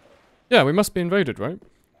 Yeah, we must be invaded, right?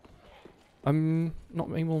 I'm not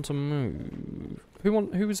able to move.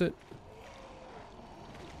 Who is it?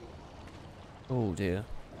 Oh dear.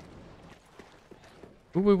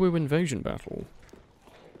 Ooh, invasion battle.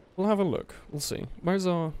 We'll have a look. We'll see. Where's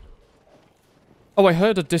our... Oh, I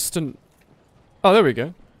heard a distant... Oh, there we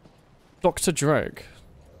go. Dr. Dreg.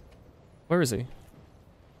 Where is he?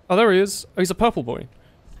 Oh, there he is. Oh, he's a purple boy.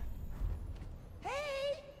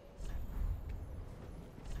 Hey!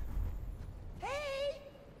 Hey!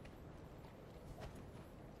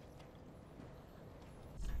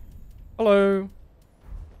 Hello.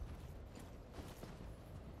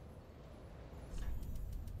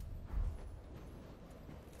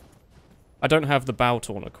 I don't have the bow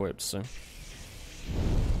torn equipped, so...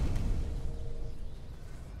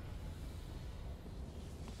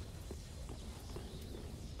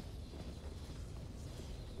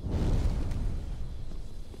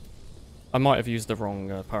 I might have used the wrong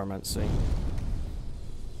pyromancy.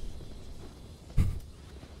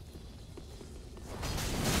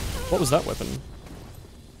 What was that weapon?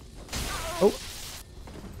 Oh!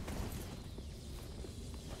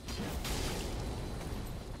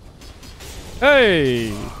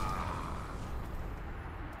 Hey!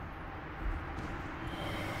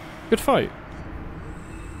 Good fight.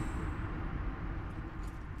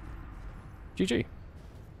 GG.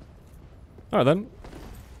 Alright then.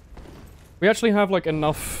 We actually have, like,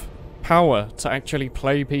 enough power to actually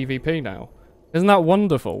play PvP now. Isn't that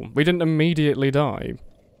wonderful? We didn't immediately die.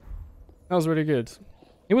 That was really good.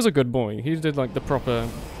 He was a good boy. He did, like, the proper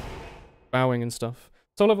bowing and stuff.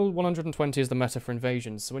 So level 120 is the meta for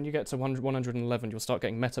invasions, so when you get to 111, you'll start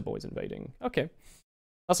getting meta boys invading. Okay.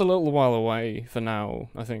 That's a little while away for now,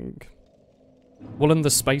 I think. Woolen the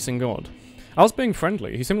spacing god. I was being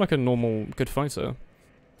friendly. He seemed like a normal, good fighter.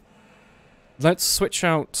 Let's switch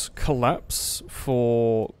out collapse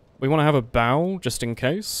for... We want to have a bow, just in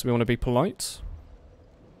case. We want to be polite.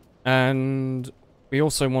 And we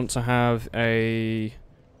also want to have a...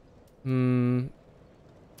 I'm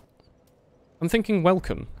thinking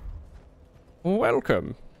welcome.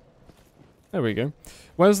 Welcome. There we go.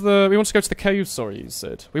 Where's the... We want to go to the cave, sorry, you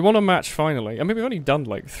said. We want a match, finally. I mean, we've only done,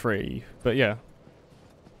 like, 3. But, yeah.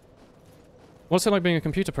 What's it like being a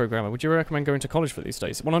computer programmer? Would you recommend going to college for these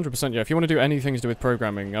days? 100%, yeah. If you want to do anything to do with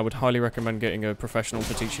programming, I would highly recommend getting a professional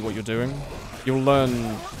to teach you what you're doing. You'll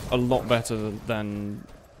learn a lot better than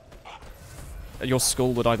your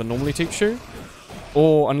school would either normally teach you,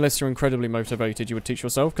 or unless you're incredibly motivated, you would teach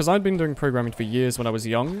yourself. Because I'd been doing programming for years when I was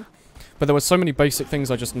young, but there were so many basic things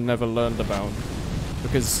I just never learned about.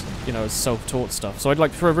 Because, you know, it's self-taught stuff. So I'd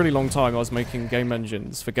like, for a really long time, I was making game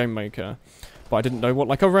engines for Game Maker. But I didn't know what,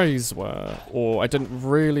 like, arrays were, or I didn't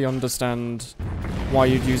really understand why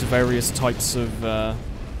you'd use various types of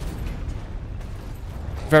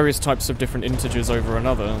different integers over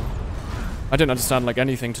another. I didn't understand, like,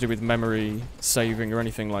 anything to do with memory saving or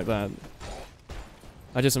anything like that.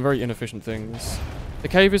 I did some very inefficient things. The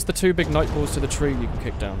cave is the 2 big night balls to the tree you can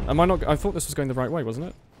kick down. Am I not... I thought this was going the right way, wasn't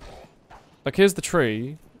it? Like, here's the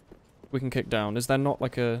tree we can kick down. Is there not,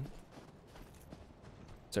 like, a...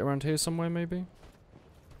 Is it around here somewhere, maybe?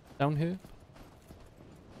 Down here?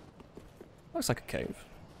 Looks like a cave.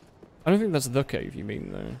 I don't think that's the cave you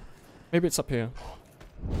mean, though. Maybe it's up here.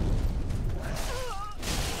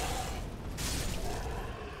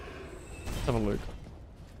 Let's have a look.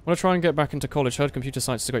 I want to try and get back into college. Heard computer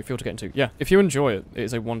science is a great field to get into. Yeah, if you enjoy it, it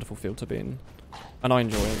is a wonderful field to be in. And I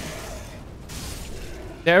enjoy it.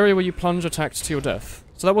 The area where you plunge attacked to your death.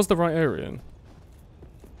 So that was the right area.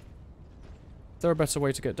 Is there a better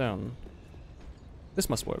way to get down? This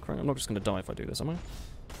must work, right? I'm not just going to die if I do this, am I?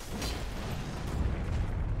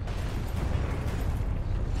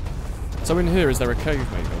 So in here, is there a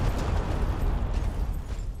cave, maybe?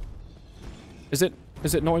 Is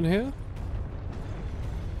it not in here?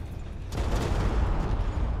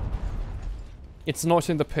 It's not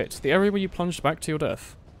in the pit. The area where you plunged back to your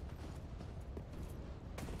death.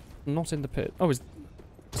 Not in the pit. Oh, is...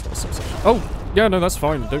 Oh! Yeah, no, that's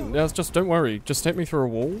fine. Don't worry. Just hit me through a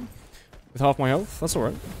wall with half my health. That's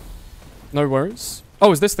alright. No worries.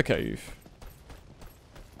 Oh, is this the cave?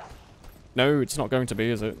 No, it's not going to be,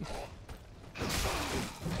 is it?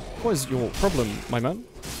 What is your problem, my man?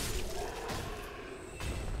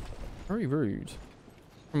 Very rude.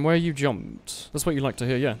 From where you jumped. That's what you like to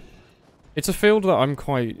hear, yeah. It's a field that I'm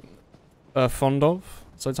quite fond of,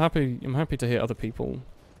 so I'm happy to hear other people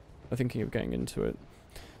are thinking of getting into it.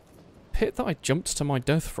 Pit that I jumped to my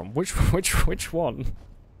death from. Which one?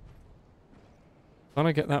 Can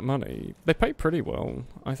I get that money? They pay pretty well,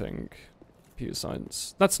 I think. Computer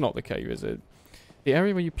science. That's not the cave, is it? The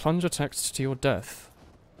area where you plunge attacks to your death.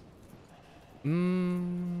 Yeah,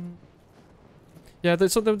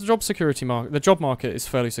 so the job security market, the job market is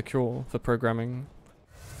fairly secure for programming.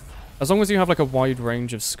 As long as you have like a wide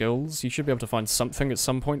range of skills, you should be able to find something at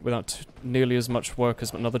some point without nearly as much work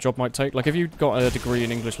as another job might take. Like if you've got a degree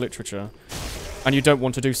in English literature, and you don't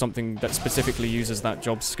want to do something that specifically uses that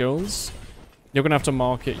job's skills, you're going to have to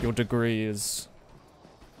market your degree as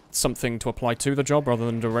something to apply to the job rather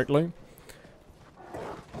than directly.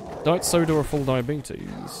 Diet soda or full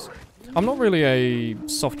diabetes? I'm not really a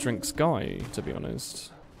soft drinks guy, to be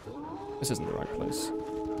honest. This isn't the right place.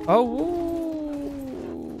 Oh,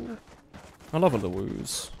 woo. I love all the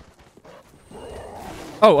woos.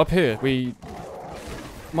 Oh, up here,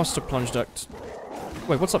 Must have plunged act.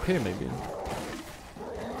 Wait, what's up here, maybe?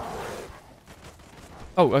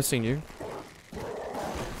 Oh, I've seen you.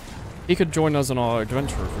 He could join us on our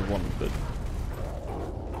adventure if we want, but...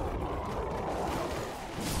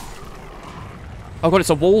 Oh god, it's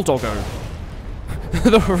a wall doggo.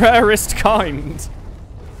 The rarest kind.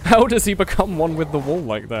 How does he become one with the wall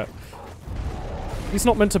like that? He's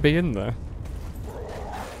not meant to be in there.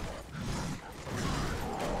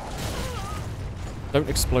 Don't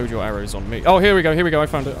explode your arrows on me. Oh, here we go, I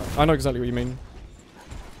found it. I know exactly what you mean.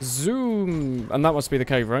 Zoom! And that must be the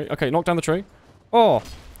cave, right? Okay, knock down the tree. Oh!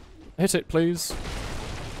 Hit it, please.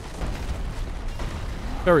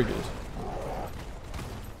 Very good.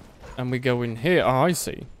 And we go in here. Oh, I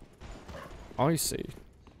see. I see.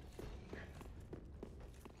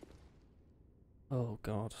 Oh,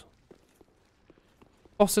 God.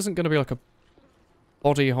 Boss isn't going to be like a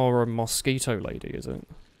body horror mosquito lady, is it?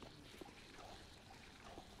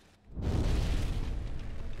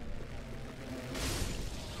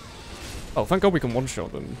 Oh, thank God we can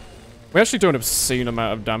one-shot them. We actually do an obscene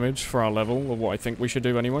amount of damage for our level, or what I think we should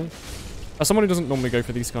do anyway. As someone who doesn't normally go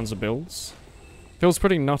for these kinds of builds, feels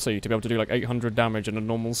pretty nutty to be able to do like 800 damage in a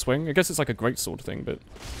normal swing. I guess it's like a greatsword thing, but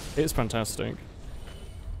it is fantastic.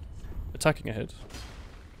 Attacking ahead.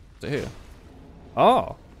 Is it here?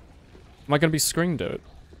 Ah! Am I going to be screened at it?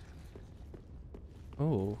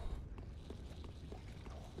 Oh.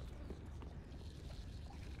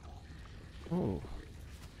 Oh.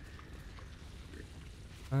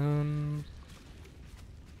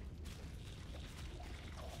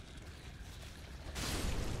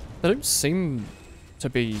 They don't seem to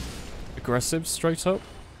be aggressive straight up.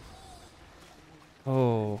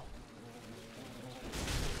 Oh.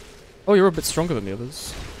 Oh, you're a bit stronger than the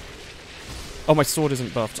others. Oh, my sword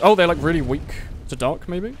isn't buffed. Oh, they're like really weak to dark,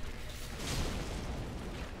 maybe?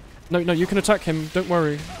 No, no, you can attack him. Don't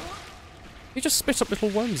worry. He just spit up little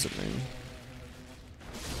worms at me.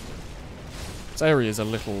 This area is a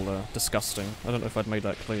little disgusting. I don't know if I'd made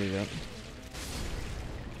that clear yet.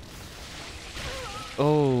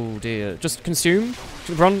 Oh dear. Just consume.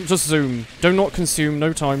 Run. Just zoom. Do not consume.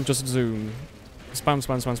 No time. Just zoom. Spam,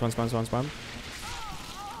 spam, spam, spam, spam, spam, spam.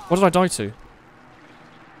 What did I die to?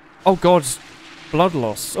 Oh god. Blood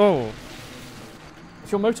loss. Oh.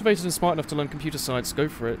 If you're motivated and smart enough to learn computer science, go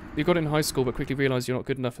for it. You got it in high school but quickly realised you're not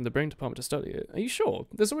good enough in the brain department to study it. Are you sure?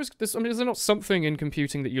 There's always... I mean, is there not something in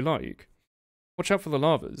computing that you like? Watch out for the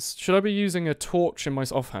lavas. Should I be using a torch in my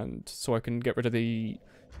offhand so I can get rid of the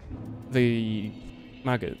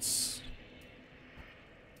maggots?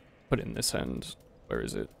 Put it in this hand. Where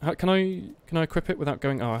is it? How, can I equip it without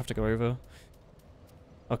going... Oh, I have to go over.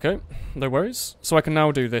 Okay, no worries. So I can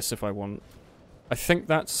now do this if I want. I think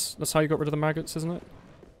that's how you got rid of the maggots, isn't it?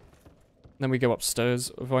 Then we go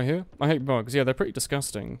upstairs over here. I hate bugs. Yeah, they're pretty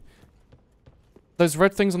disgusting. Those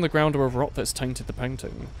red things on the ground are a rot that's tainted the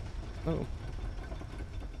painting. Oh.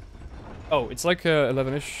 Oh, it's like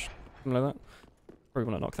 11-ish, something like that.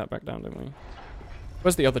 Probably want to knock that back down, don't we?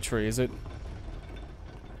 Where's the other tree? Is it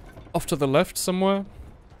off to the left somewhere?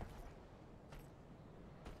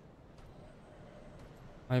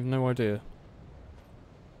 I have no idea.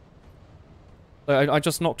 I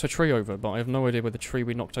just knocked a tree over, but I have no idea where the tree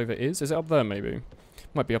we knocked over is. Is it up there, maybe?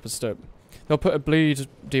 Might be up a step. They'll put a bleed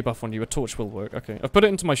debuff on you. A torch will work. Okay. I've put it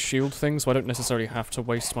into my shield thing, so I don't necessarily have to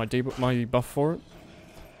waste my buff for it.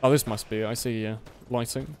 Oh, this must be it. I see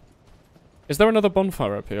lighting. Is there another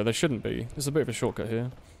bonfire up here? There shouldn't be. There's a bit of a shortcut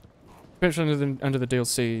here. Picture under the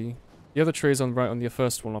DLC. The other tree is on right on the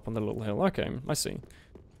first one up on the little hill. Okay, I see.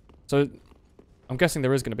 So, I'm guessing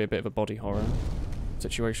there is going to be a bit of a body horror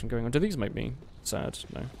situation going on. Do these make me sad?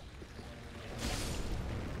 No.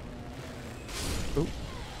 Oh.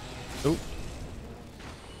 Oh.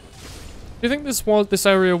 Do you think this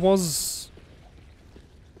area was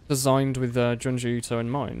designed with Junji Ito in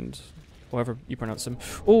mind? However you pronounce him.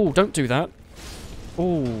 Oh, don't do that.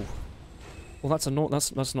 Oh. Well, that's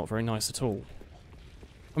not very nice at all.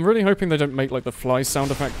 I'm really hoping they don't make like the fly sound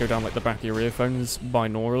effect go down like the back of your earphones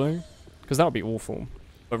binaurally, because that would be awful,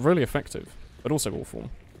 but really effective, but also awful.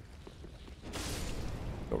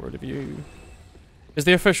 Got rid of you. Is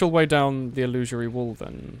the official way down the illusory wall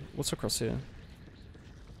then? What's across here?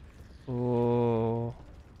 Oh.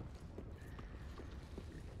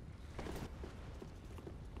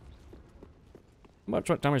 How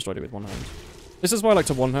much damage do I do with one hand? This is why I like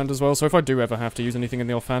to one hand as well, so if I do ever have to use anything in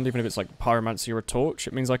the offhand, even if it's like pyromancy or a torch,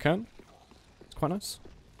 it means I can. It's quite nice.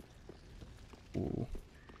 Ooh.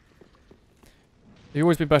 You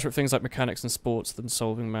always be better at things like mechanics and sports than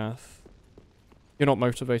solving math. You're not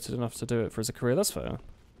motivated enough to do it for as a career, that's fair.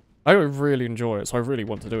 I really enjoy it, so I really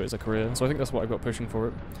want to do it as a career. So I think that's what I've got pushing for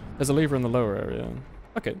it. There's a lever in the lower area.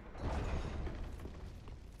 Okay.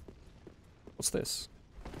 What's this?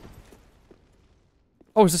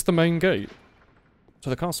 Oh, is this the main gate to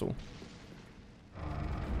the castle?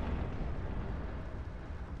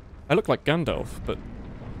 I look like Gandalf, but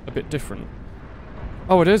a bit different.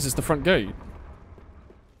 Oh, it is. It's the front gate.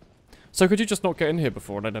 So could you just not get in here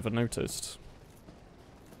before and I never noticed?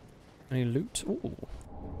 Any loot? Ooh.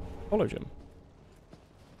 Hollow gem.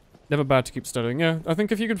 Never bad to keep studying. Yeah, I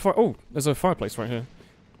think if you can find... Oh, there's a fireplace right here.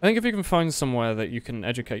 I think if you can find somewhere that you can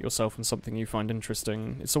educate yourself in something you find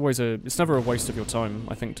interesting, it's always a... It's never a waste of your time,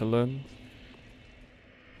 I think, to learn.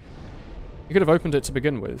 You could have opened it to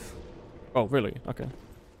begin with. Oh, really? Okay.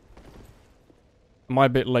 Am I a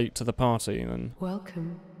bit late to the party, then?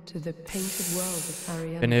 Welcome to the painted world of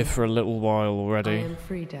Ariana. Been here for a little while already. I am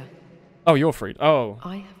Frida. Oh, you're Frida. Oh.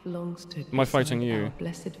 I have long stood Am I fighting beside you? our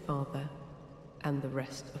blessed Father and the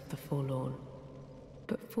rest of the forlorn.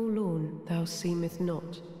 But forlorn thou seemeth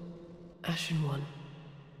not, Ashen One,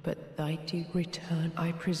 but thy due return,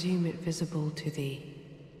 I presume it visible to thee.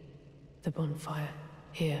 The bonfire,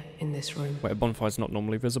 here in this room. Wait, a bonfire's not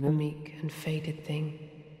normally A visible? meek and faded thing,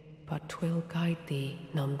 but 'twill guide thee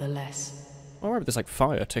nonetheless. Alright, but there's like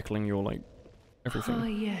fire tickling your, like, everything. Ah,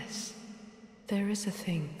 yes. There is a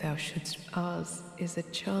thing thou shouldst. Ours is a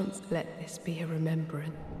chance. Let this be a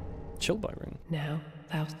remembrance. Chill by ring. Now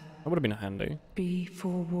thou That would have been handy. be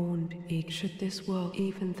forewarned. Should this world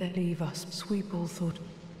even then leave us, sweep all thought.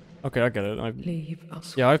 Okay, I get it. Leave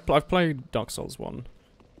us. Yeah, I've played Dark Souls 1.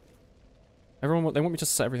 Everyone, they want me to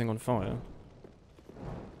set everything on fire.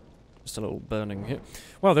 Just a little burning hit.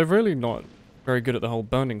 Well, they're really not very good at the whole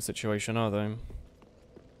burning situation, are they?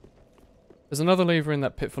 There's another lever in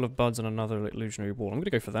that pit full of buds and another illusionary wall. I'm gonna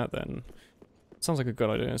go for that then. Sounds like a good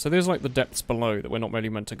idea. So there's like the depths below that we're not really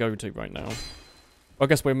meant to go to right now. Well, I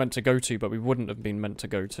guess we're meant to go to, but we wouldn't have been meant to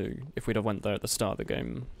go to if we'd have went there at the start of the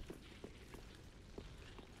game.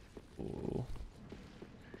 Ooh.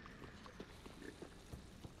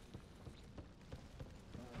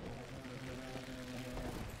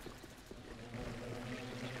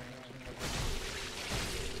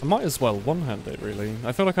 I might as well one-hand it, really.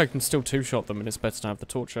 I feel like I can still two-shot them and it's better to have the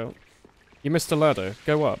torch out. You missed a ladder.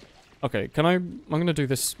 Go up. Okay, I'm gonna do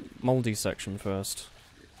this mouldy section first.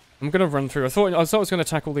 I'm gonna run through. I thought I was gonna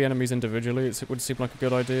attack all the enemies individually. It would seem like a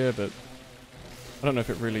good idea, but I don't know if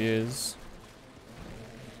it really is.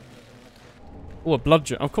 Oh, a blood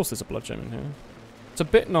gem. Of course there's a blood gem in here. It's a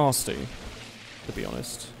bit nasty, to be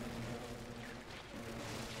honest.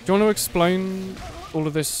 Do you want to explain all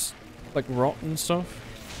of this, like, rot and stuff?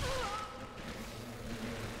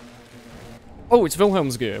 Oh, it's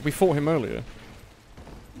Wilhelm's gear. We fought him earlier.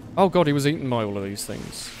 Oh god, he was eaten by all of these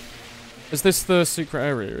things. Is this the secret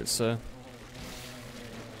area? It's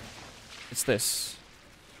this.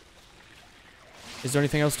 Is there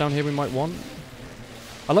anything else down here we might want?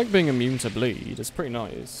 I like being immune to bleed. It's pretty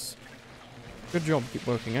nice. Good job, keep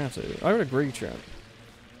working at it. I would agree, chap.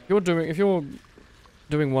 If you're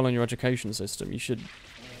doing well in your education system, you should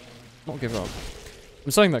not give up.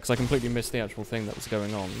 I'm saying that because I completely missed the actual thing that was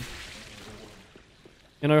going on.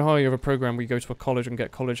 You know how you have a program where you go to a college and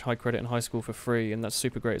get college high credit in high school for free, and that's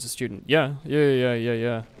super great as a student? Yeah.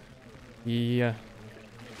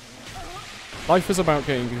 Life is about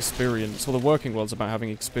getting experience, or the working world's about having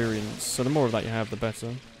experience, so the more of that you have, the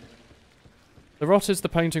better. The rot is the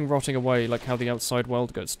painting rotting away, like how the outside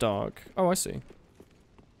world gets dark. Oh, I see.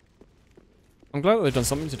 I'm glad that they've done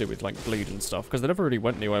something to do with, like, bleed and stuff, because they never really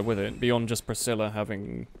went anywhere with it, beyond just Priscilla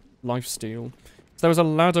having lifesteal. So there was a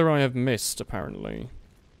ladder I have missed, apparently.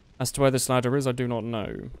 As to where this ladder is, I do not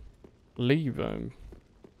know. Lever.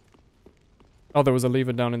 Oh, there was a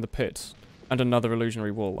lever down in the pit. And another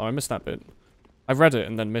illusionary wall. Oh, I missed that bit. I read it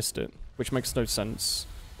and then missed it, which makes no sense.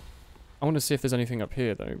 I want to see if there's anything up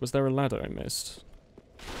here, though. Was there a ladder I missed?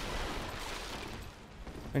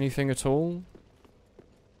 Anything at all?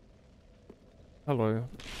 Hello.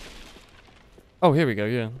 Oh, here we go,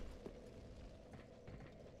 yeah.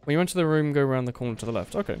 When you enter the room, go around the corner to the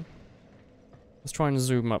left. Okay. Let's try and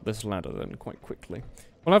zoom up this ladder then, quite quickly.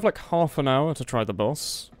 We'll have like half an hour to try the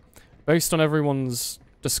boss. Based on everyone's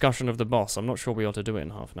discussion of the boss, I'm not sure we ought to do it in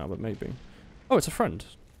half an hour, but maybe. Oh, it's a friend.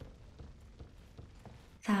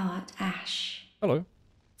 Thou art Ash. Hello.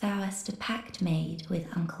 Thou hast a pact made with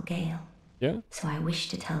Uncle Gale. Yeah? So I wish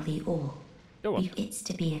to tell thee all. Go on. It's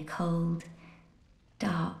to be a cold,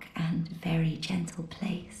 dark, and very gentle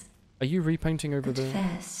place. Are you repainting over But the...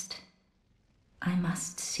 first, I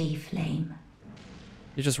must see flame.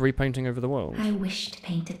 You're just repainting over the world? I wish to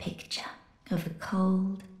paint a picture of the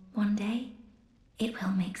cold one day. It will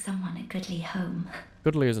I'll make someone a goodly home.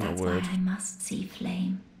 Goodly isn't That's a word. why I must see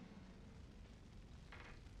flame.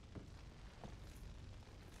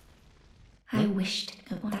 I wished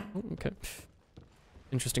that. Oh, okay.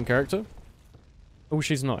 Interesting character. Oh,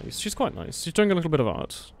 she's nice. She's quite nice. She's doing a little bit of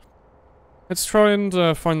art. Let's try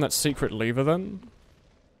and find that secret lever then.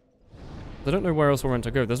 I don't know where else we're meant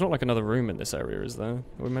to go. There's not like another room in this area, is there?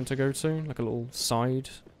 We're meant to go to? Like a little side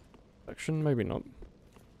section? Maybe not.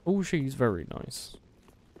 Oh, she's very nice.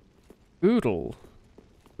 Oodle.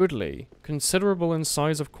 Goodly. Considerable in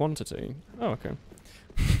size of quantity. Oh, okay.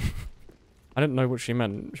 I didn't know what she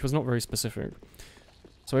meant. She was not very specific.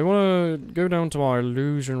 So we want to go down to our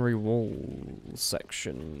illusionary wall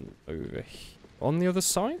section over here. On the other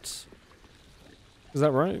side? Is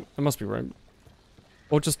that right? That must be right.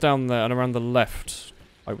 Or just down there and around the left,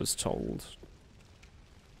 I was told.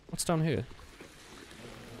 What's down here?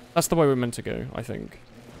 That's the way we're meant to go, I think.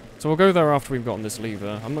 So we'll go there after we've gotten this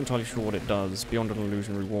lever. I'm not entirely sure what it does beyond an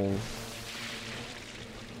illusionary wall.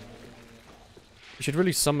 You should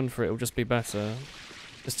really summon for it, it'll just be better.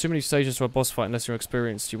 There's too many stages to a boss fight unless you're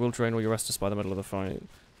experienced. You will drain all your Estus by the middle of the fight.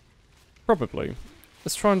 Probably.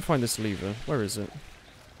 Let's try and find this lever. Where is it?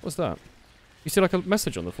 What's that? You see like a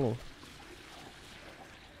message on the floor.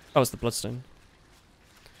 Oh, it's the bloodstain.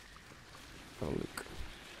 Have a look.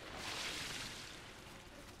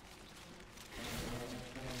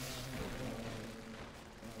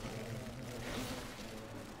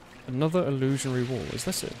 Another illusionary wall. Is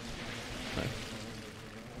this it? No.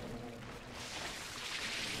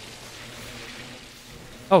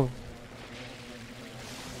 Oh.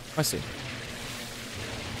 I see. I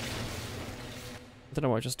don't know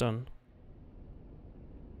what I just done.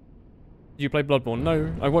 Did you play Bloodborne?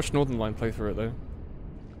 No. I watched Northern Line play through it though.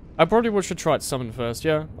 I probably should try it summoned first,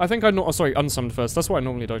 yeah. I think unsummoned first. That's what I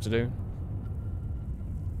normally like to do.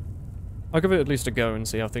 I'll give it at least a go and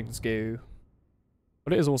see how things go.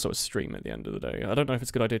 But it is also a stream at the end of the day. I don't know if it's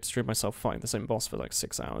a good idea to stream myself fighting the same boss for like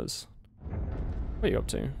 6 hours. What are you up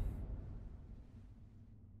to?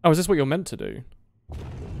 Oh, is this what you're meant to do?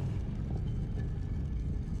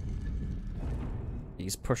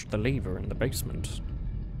 He's pushed the lever in the basement.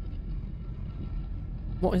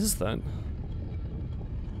 What is that?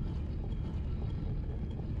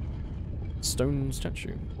 Stone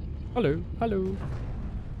statue. Hello, hello.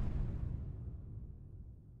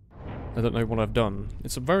 I don't know what I've done.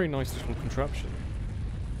 It's a very nice little contraption.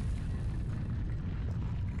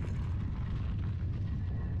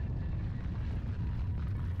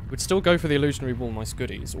 We'd still go for the illusionary wall, nice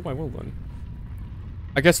goodies. Oh, I will then.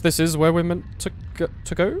 I guess this is where we're meant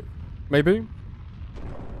to go? Maybe?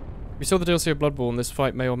 You saw the DLC of Bloodborne. This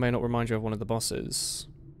fight may or may not remind you of one of the bosses.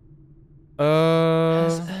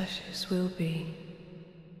 As ashes will be,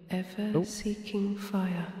 ever seeking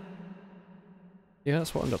fire. Yeah,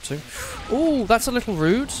 that's what I'm up to. Oh, that's a little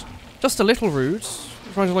rude. Just a little rude.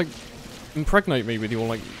 You're trying to, like, impregnate me with your,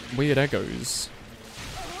 like, weird egos.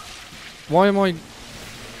 Why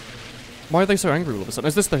are they so angry all of a sudden?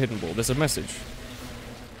 Is this the hidden wall? There's a message.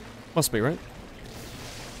 Must be, right?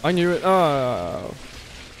 I knew it. Oh.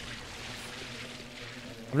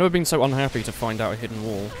 I've never been so unhappy to find out a hidden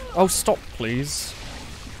wall. Oh, stop, please.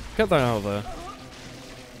 Get that out of there.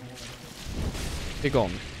 You're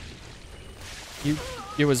gone.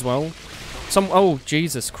 You as well. Oh,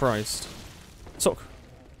 Jesus Christ. Suck.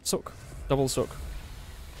 Suck. Double suck.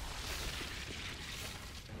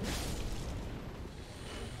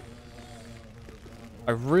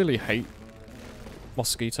 I really hate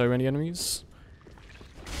mosquito any enemies.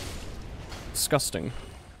 Disgusting.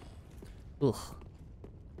 Ugh.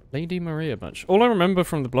 Lady Maria bunch. All I remember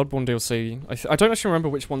from the Bloodborne DLC, I don't actually remember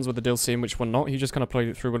which ones were the DLC and which one not. He just kind of played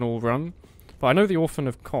it through an all run. But I know the Orphan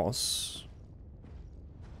of Kos.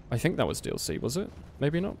 I think that was DLC, was it?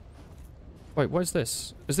 Maybe not. Wait, what is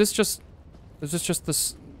this? Is this just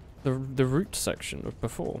the root section of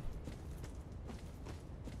before?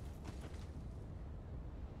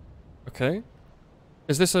 Okay.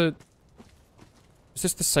 Is this the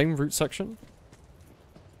same root section?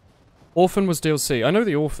 Orphan was DLC. I know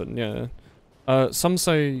the Orphan, yeah. Some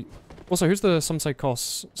say... Also, who's the some say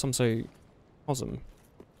Kos, some say Cosm?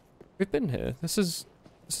 We've been here. This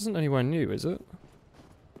isn't anywhere new, is it?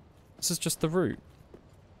 This is just the route.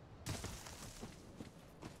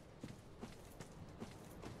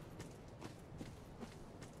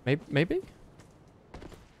 Maybe?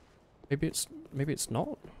 Maybe it's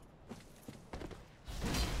not?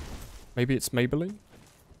 Maybe it's Maybelline?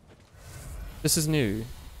 This is new.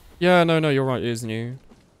 Yeah, no, you're right, it is new.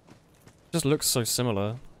 It just looks so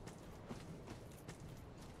similar.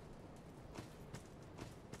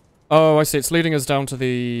 Oh, I see. It's leading us down to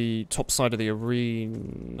the top side of the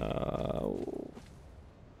arena. Oh,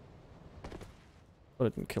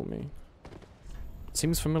 it didn't kill me. It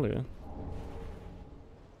seems familiar.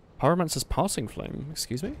 Pyromancer's Passing Flame.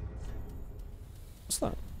 Excuse me? What's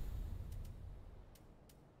that?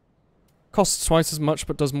 Costs twice as much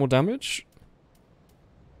but does more damage?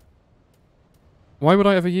 Why would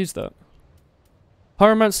I ever use that?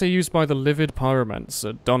 Pyromancer used by the Livid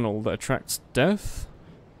Pyromancer, Dunnel, that attracts death.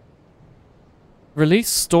 Release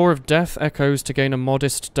Store of Death Echoes to gain a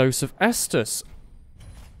modest dose of Estus.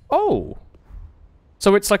 Oh!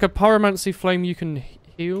 So it's like a pyromancy flame you can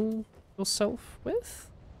heal yourself with?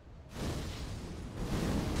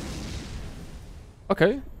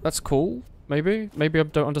 Okay, that's cool. Maybe I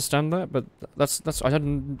don't understand that, but that's I had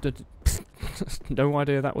no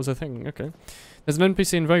idea that was a thing. Okay, there's an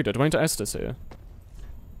NPC invader. Do I need to Estus here?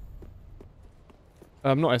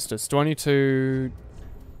 Not Estus. Do I need to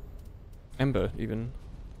Ember even?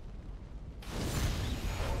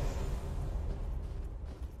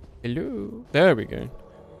 Hello. There we go.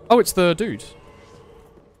 Oh, it's the dude.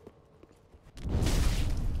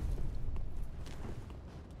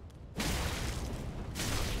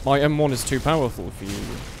 My M1 is too powerful for you,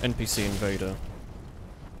 NPC invader.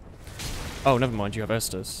 Oh, never mind, you have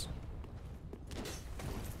Estus.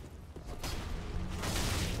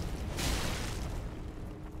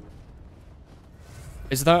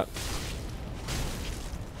 Is that...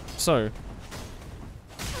 so?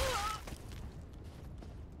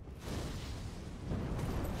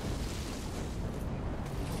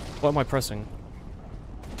 What am I pressing?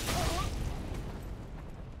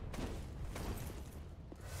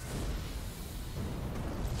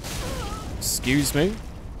 Excuse me?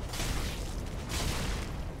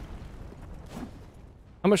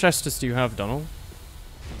 How much Estus do you have, Donald?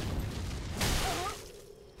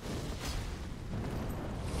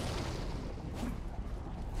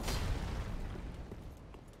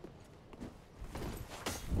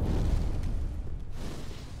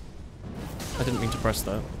 I didn't mean to press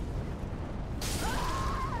that.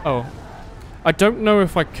 Oh. I don't know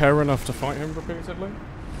if I care enough to fight him repeatedly.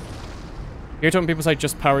 You know when people say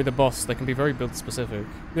just parry the boss, they can be very build specific.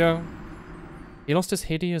 Yeah. He lost his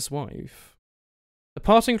hideous wife. The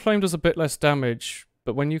Parting Flame does a bit less damage,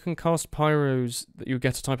 but when you can cast pyros, you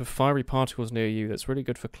get a type of fiery particles near you that's really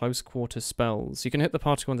good for close quarters spells. You can hit the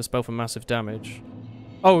particle on the spell for massive damage.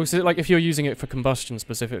 Oh, is it like if you're using it for combustion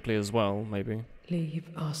specifically as well, maybe? Leave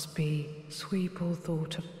us be, sweep all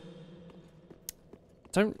thought of...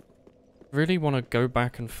 Don't really want to go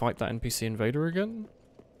back and fight that NPC invader again.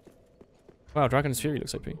 Wow, Dragon's Fury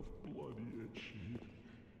looks OP.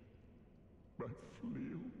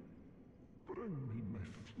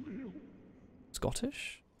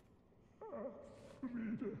 Scottish?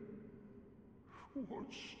 Frida, what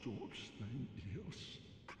stops thine ears?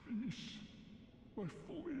 Please, my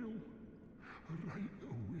flail, right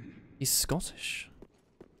away. He's Scottish?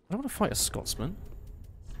 I don't want to fight a Scotsman.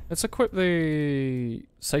 Let's equip the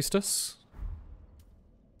Cestus.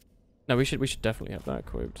 No, we should definitely have that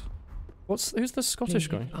equipped. Who's the Scottish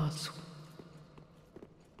guy?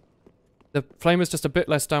 The flame is just a bit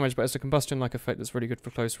less damage, but it's a combustion-like effect that's really good for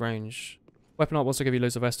close range. Weapon art will also give you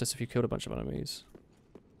loads of Estus if you killed a bunch of enemies.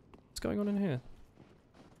 What's going on in here?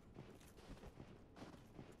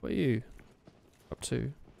 What are you up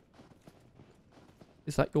to?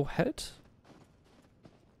 Is that your head?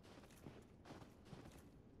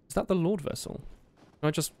 Is that the Lord Vessel? Can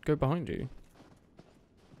I just go behind you?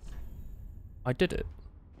 I did it.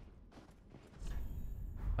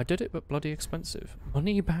 I did it, but bloody expensive.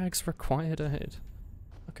 Money bags required ahead.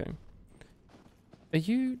 Okay. Are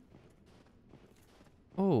you...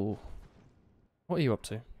 oh. What are you up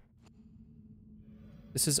to?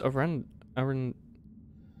 This is Arendelle?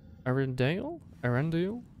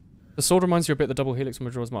 Arendelle? The sword reminds you a bit of the double helix from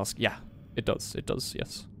Majora's Mask. Yeah, it does. It does,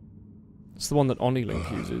 yes. It's the one that Oni Link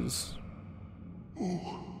uses.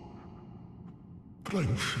 Oh.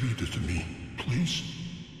 Bring Frida to me, please.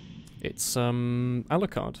 It's,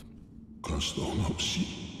 Alucard. Canst thou not see?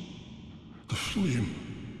 The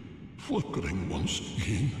flame flickering once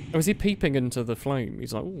again. Oh, is he peeping into the flame?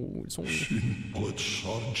 He's like, ooh, it's all Soon will it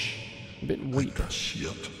surge. a bit weak. I can see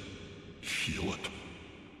it, feel it.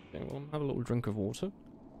 Okay, well, have a little drink of water.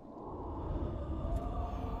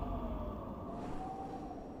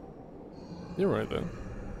 You're right there.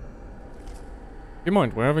 You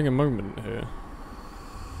mind, we're having a moment here.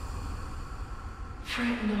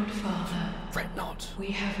 Fret not, Father. Fret not. We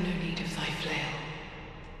have no need of thy flail.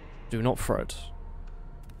 Do not fret.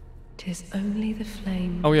 'Tis only the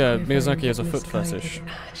flame. Oh yeah, quivering Miyazaki has a that foot misguided fetish.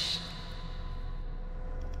 ash.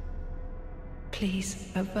 Please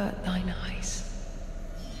avert thine eyes.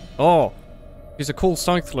 Oh, she's a cool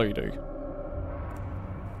Scythe lady.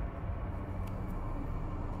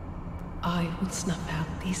 I will snuff out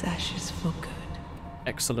these ashes for good.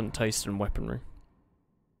 Excellent taste in weaponry.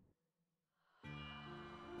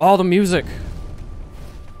 Oh, the music!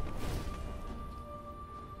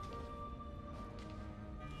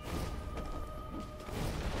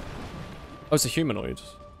 Oh, it's a humanoid.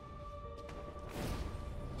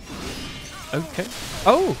 Okay.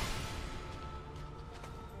 Oh!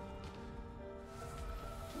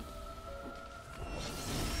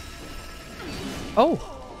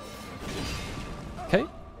 Oh! Okay.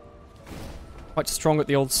 Quite strong at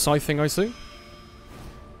the old scything, I see.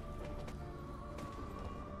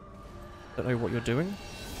 Don't know what you're doing.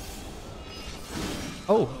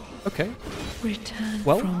 Oh, okay. Return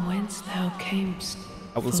Well, from whence thou camest.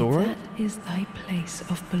 that was for alright. That is thy place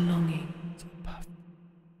of belonging.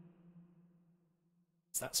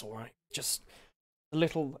 That's alright. Just a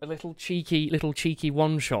little cheeky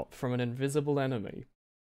one-shot from an invisible enemy.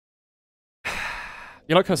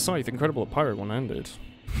 You like her scythe? Incredible at pyro one-handed.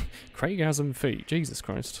 Craigasm feet. Jesus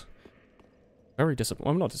Christ. Very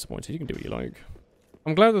disappointed. I'm not disappointed. You can do what you like.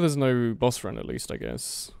 I'm glad that there's no boss run, at least, I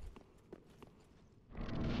guess.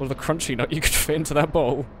 What the crunchy nut you could fit into that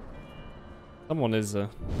bowl? Someone is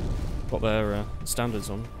got their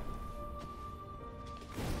standards on.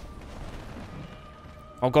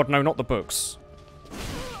 Oh god, no, not the books.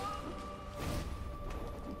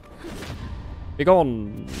 Be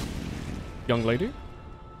gone, young lady.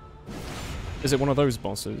 Is it one of those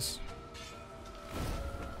bosses?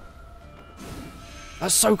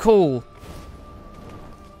 That's so cool!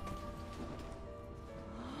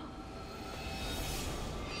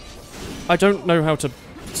 I don't know how to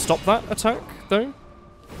stop that attack, though.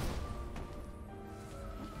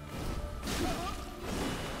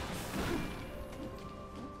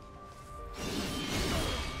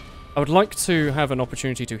 I would like to have an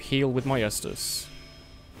opportunity to heal with my Estus.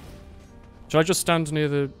 Should I just stand near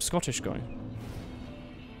the Scottish guy?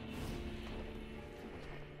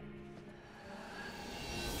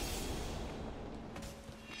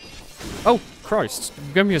 Oh, Christ.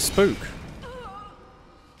 Give me a spook.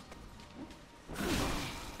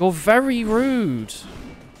 You're very rude.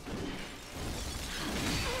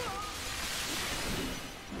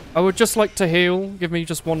 I would just like to heal. Give me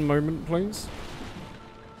just one moment, please.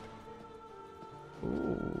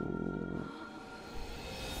 Ooh.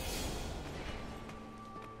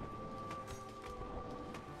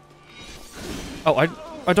 Oh,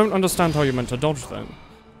 I don't understand how you're meant to dodge then.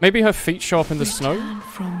 Maybe her feet show up in the snow?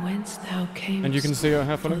 From whence thou camest, and you can see her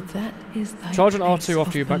happening? that is thy Charge an place R2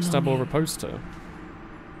 after you of backstab or belonging. riposte her.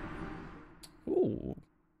 Ooh.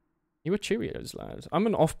 You were Cheerios, lad. I'm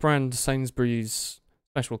an off-brand Sainsbury's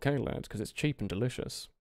Special K, lad, because it's cheap and delicious.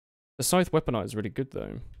 The Scythe weaponizer is really good,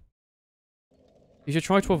 though. You should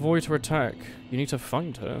try to avoid her attack. You need to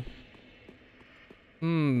find her.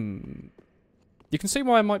 You can see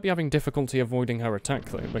why I might be having difficulty avoiding her attack,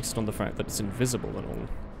 though, based on the fact that it's invisible and all.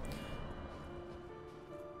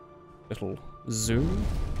 Little zoom.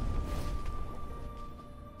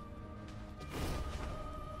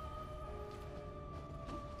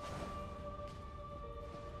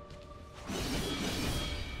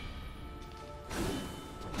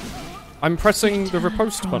 I'm pressing the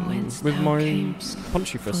riposte button with my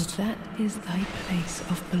punchy fist. For that is thy place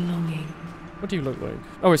of belonging. What do you look like?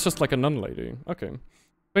 Oh, it's just like a nun lady. Okay.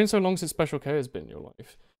 It's been so long since Special K has been in your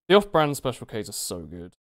life. The off-brand Special Ks are so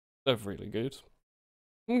good. They're really good.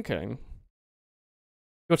 Okay.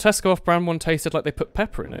 Your Tesco off-brand one tasted like they put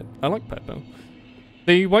pepper in it. I like pepper.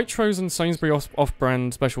 The Waitrose and Sainsbury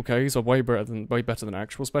off-brand Special Ks are way better than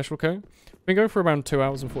actual Special K. We've been going for around 2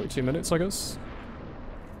 hours and 42 minutes, I guess.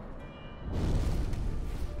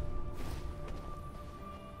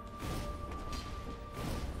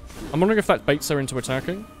 I'm wondering if that baits her into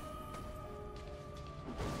attacking.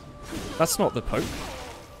 That's not the poke.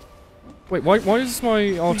 Wait, why is my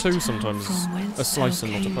R2 sometimes a slice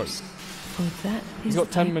and not a poke? He's got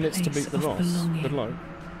 10 minutes to beat the boss. Good luck.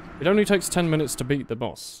 It only takes 10 minutes to beat the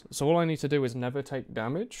boss, so all I need to do is never take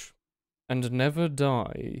damage and never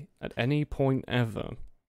die at any point ever.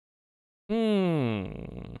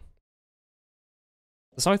 The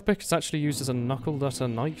Scythe pick is actually used as a knuckle-dutter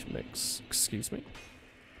knife mix. Excuse me?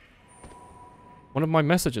 One of my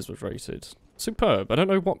messages was rated. Superb. I don't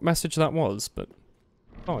know what message that was, but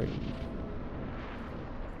fine.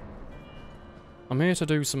 I'm here to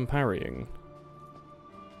do some parrying.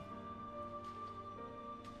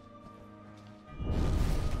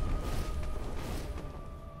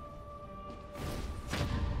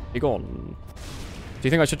 Be gone. Do you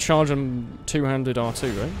think I should charge him two-handed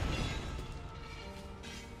R2, right?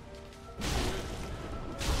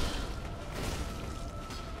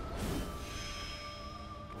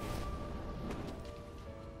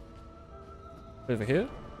 Over here?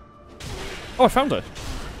 Oh, I found her!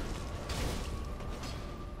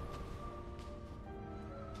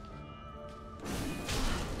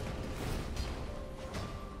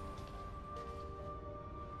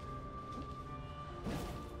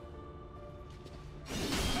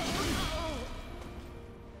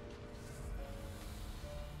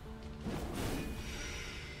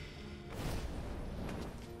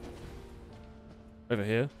 Over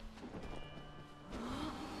here.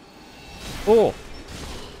 Oh!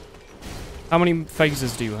 How many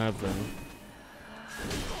phases do you have then?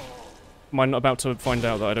 Am I not about to find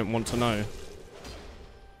out that I don't want to know?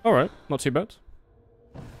 Alright, not too bad.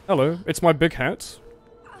 Hello, it's my big hat.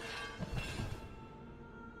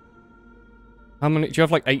 How many? Do you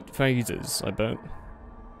have like 8 phases, I bet?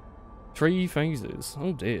 3 phases.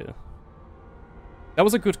 Oh dear. That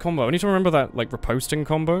was a good combo. I need to remember that, like, riposting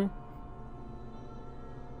combo.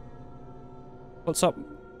 What's up,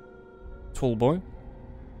 tall boy?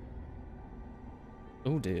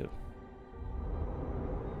 Oh dear.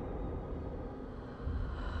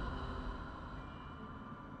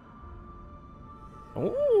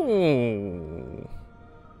 Oh,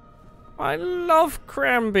 I love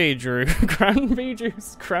cranberry juice. Cranberry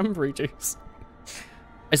juice.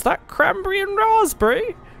 Is that cranberry and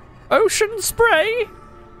raspberry? Ocean spray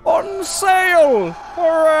on sale!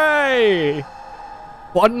 Hooray!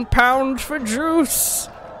 £1 for juice.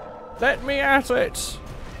 Let me at it.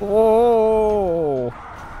 Whoa!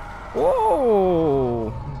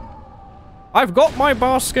 Whoa! I've got my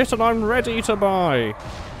basket and I'm ready to buy.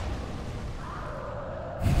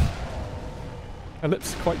 Her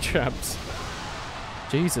lips are quite chapped.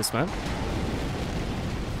 Jesus, man.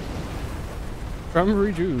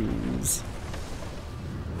 Cranberry juice.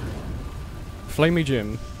 Flamey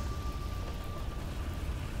Jim.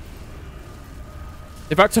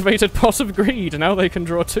 They've activated Pot of Greed, and now they can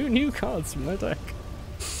draw 2 new cards from their deck.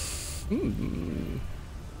 Hmm.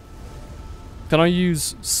 Can I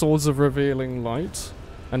use Swords of Revealing Light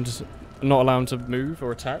and not allow him to move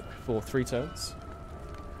or attack for 3 turns?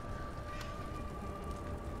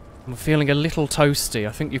 I'm feeling a little toasty.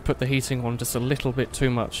 I think you've put the heating on just a little bit too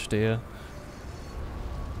much, dear.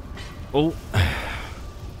 Oh.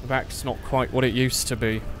 The back's not quite what it used to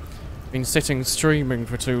be. Been sitting streaming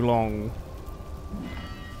for too long.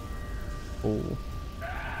 Oh.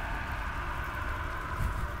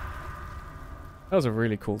 That was a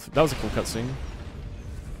really cool... that was a cool cutscene.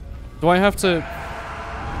 Do I have to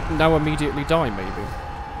now immediately die, maybe?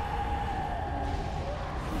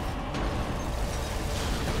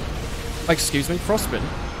 Excuse me, Frostbin.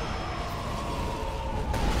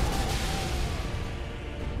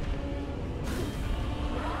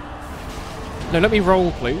 No, let me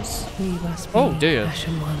roll, please. We must be, oh dear.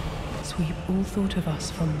 Ashen One. Sweep all thought of us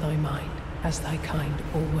from thy mind, as thy kind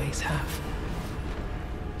always have.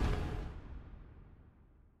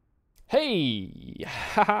 Hey!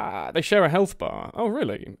 Haha! They share a health bar. Oh,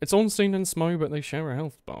 really? It's Ornstein and Smo, but they share a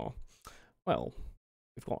health bar. Well,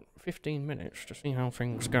 we've got 15 minutes to see how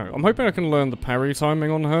things go. I'm hoping I can learn the parry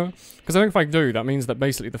timing on her, because I think if I do, that means that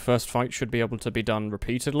basically the first fight should be able to be done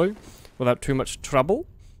repeatedly, without too much trouble.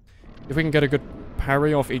 If we can get a good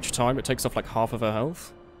parry off each time, it takes off like half of her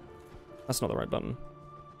health. That's not the right button.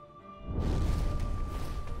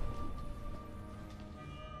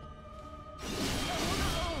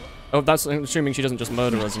 Oh, that's assuming she doesn't just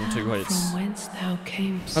murder us in 2 hits. From whence thou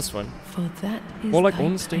camest, that's fine. For that is more like thy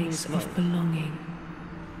Ornstein place Smo. of belonging.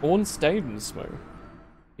 Ornstein Smo.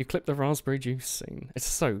 You clip the raspberry juice scene. It's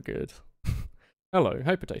so good. Hello.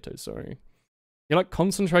 Hey, potatoes, sorry. You like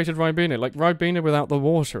concentrated Ribena, like Ribena without the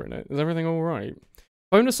water in it. Is everything alright?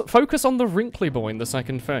 Focus on the wrinkly boy in the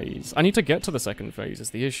second phase. I need to get to the second phase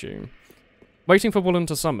is the issue. Waiting for Woolen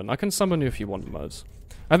to summon. I can summon you if you want, Mud.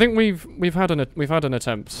 I think we've had an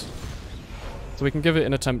attempt. So we can give it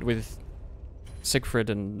an attempt with Siegfried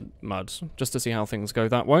and Mud, just to see how things go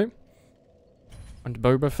that way. And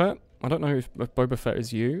Boba Fett. I don't know if Boba Fett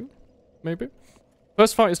is you, maybe?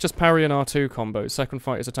 First fight is just parry and R2 combo. Second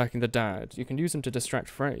fight is attacking the dad. You can use him to distract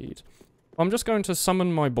Frayed. I'm just going to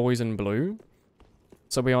summon my boys in blue.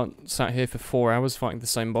 So we aren't sat here for 4 hours fighting the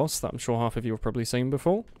same boss that I'm sure half of you have probably seen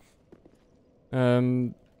before.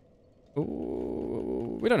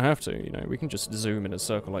 Ooh, we don't have to, you know. We can just zoom in a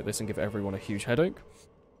circle like this and give everyone a huge headache.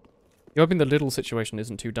 You're hoping the little situation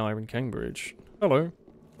isn't too dire in Cambridge. Hello.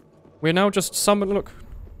 We're now just summon... Look.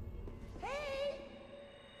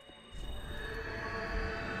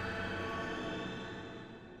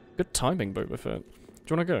 Good timing, Boba Fett. Do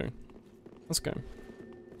you want to go? Let's go.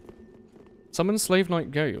 Summon Slave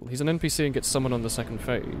Knight Gale. He's an NPC and gets summoned on the second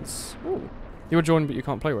phase. Ooh. You were joined, but you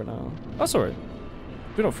can't play right now. That's alright.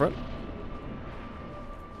 Do not fret.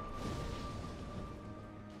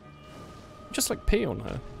 Just like pee on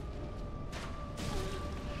her.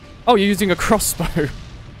 Oh, you're using a crossbow.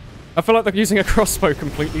 I feel like they're using a crossbow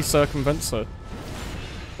completely circumvents her.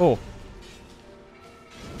 Oh.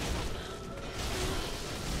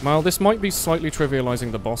 Well, this might be slightly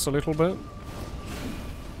trivializing the boss a little bit.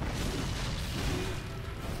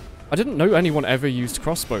 I didn't know anyone ever used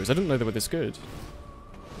crossbows. I didn't know they were this good.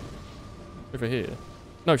 Over here.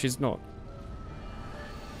 No, she's not.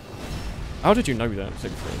 How did you know that,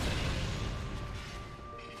 Siegfried?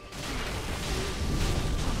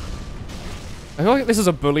 I feel like this is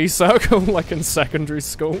a bully circle, like in secondary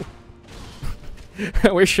school.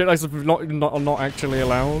 Where shit is not actually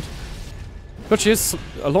allowed. But she is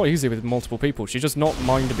a lot easier with multiple people. She does not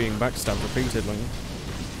mind being backstabbed repeatedly.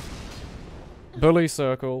 Bully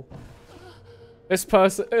circle.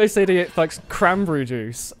 This idiot likes cranberry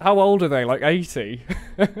juice. How old are they? Like 80?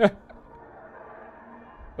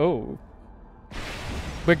 Oh.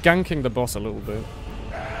 We're ganking the boss a little bit.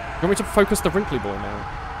 You want me to focus the wrinkly boy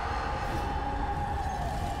now?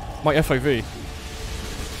 My FOV.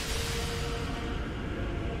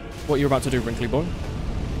 What you're about to do, wrinkly boy?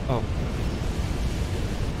 Oh.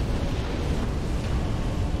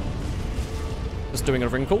 Just doing a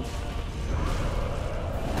wrinkle.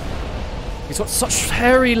 He's got such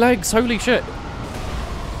hairy legs, holy shit.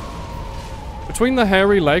 Between the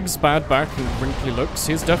hairy legs, bad back, and wrinkly looks,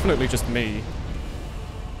 he's definitely just me.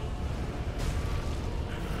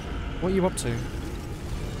 What are you up to?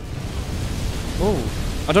 Oh.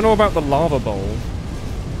 I don't know about the lava bowl.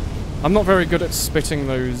 I'm not very good at spitting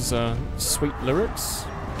those sweet lyrics.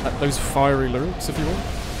 Those fiery lyrics, if you will.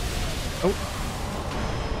 Oh.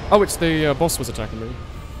 Oh, it's the boss was attacking me.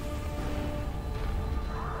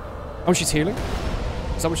 Oh, she's healing?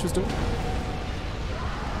 Is that what she was doing?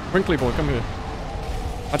 Wrinkly boy, come here.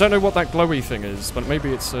 I don't know what that glowy thing is, but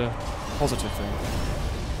maybe it's a positive thing.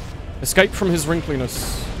 Escape from his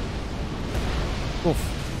wrinkliness.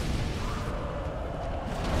 Oof.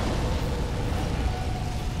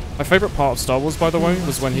 My favourite part of Star Wars, by the way,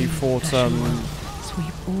 was when he fought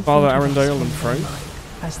Father Arundel and Frey.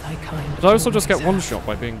 But I also just get one-shot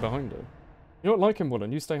by being behind her. You don't like him,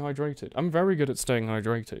 Woolen. You stay hydrated. I'm very good at staying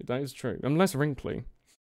hydrated. That is true. I'm less wrinkly.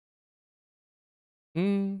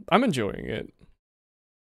 I'm enjoying it.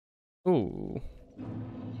 Ooh.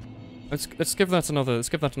 Let's give that another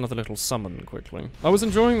little summon quickly. I was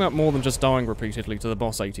enjoying that more than just dying repeatedly to the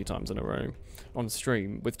boss 80 times in a row on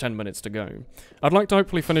stream with 10 minutes to go. I'd like to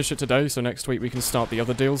hopefully finish it today so next week we can start the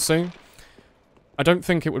other DLC. I don't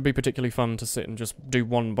think it would be particularly fun to sit and just do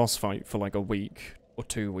one boss fight for like a week or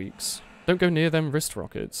 2 weeks. Don't go near them wrist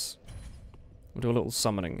rockets. We'll do a little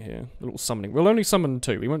summoning here. A little summoning. We'll only summon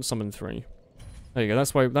 2. We won't summon 3. There you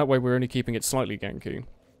go. That way we're only keeping it slightly ganky.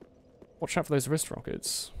 Watch out for those wrist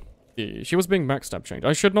rockets. Yeah, she was being backstab chained.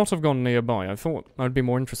 I should not have gone nearby. I thought that would be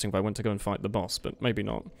more interesting if I went to go and fight the boss, but maybe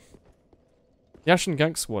not. The Ashen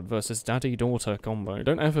Gank Squad versus Daddy-Daughter combo.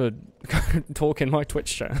 Don't ever talk in my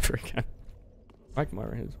Twitch chat ever again.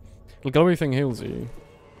 Magmire is. The glowy thing heals you.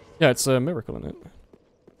 Yeah, it's a miracle in it.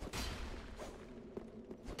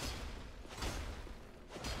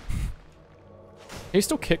 Can you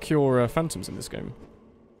still kick your phantoms in this game?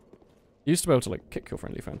 You used to be able to, like, kick your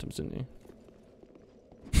friendly phantoms, didn't you?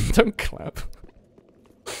 Don't clap.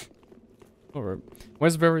 Alright.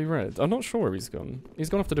 Where's Very Red? I'm not sure where he's gone. He's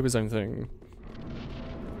gone off to do his own thing.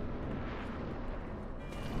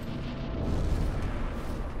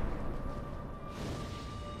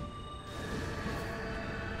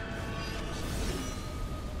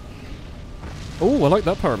 Oh, I like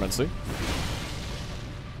that pyromancy.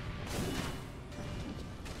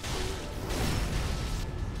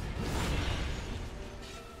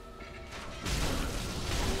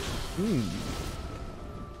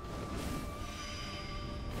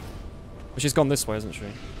 But she's gone this way, hasn't she?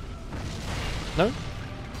 No?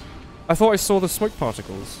 I thought I saw the smoke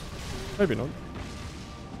particles. Maybe not.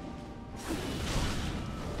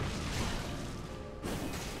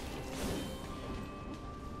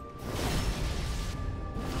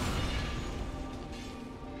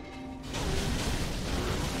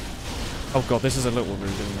 Oh god, this is a little rude,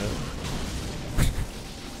 isn't it?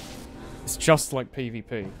 It's just like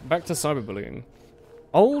PvP. Back to cyberbullying.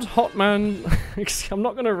 Old hot man... I'm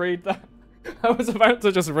not gonna read that. I was about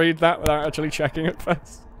to just read that without actually checking it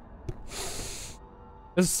first.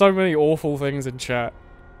 There's so many awful things in chat.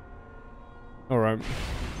 Alright.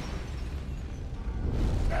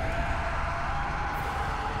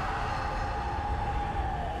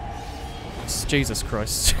 bots. Jesus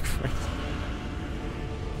Christ.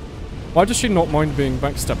 Why does she not mind being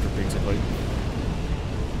backstabbed repeatedly?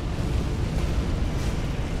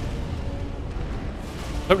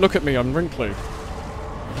 Don't look at me, I'm wrinkly.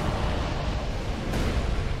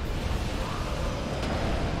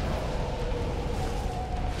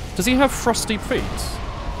 Does he have frosty feet?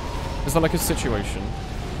 Is that like a situation?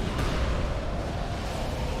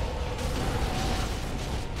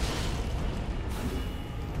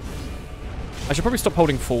 I should probably stop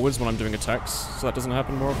holding forwards when I'm doing attacks, so that doesn't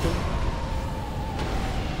happen more often.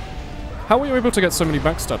 How were you able to get so many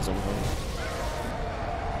backstabs on her?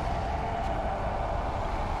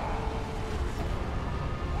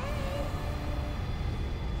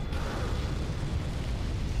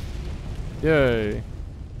 Yay.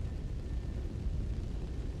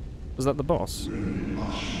 Was that the boss?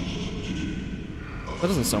 That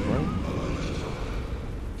doesn't sound right.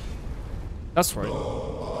 That's right.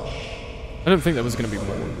 I don't think there was going to be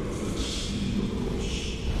more.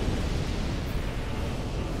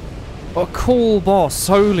 Oh, cool boss.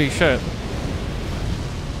 Holy shit.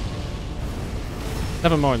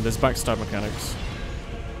 Never mind, there's backstab mechanics.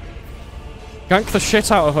 Gank the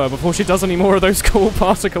shit out of her before she does any more of those cool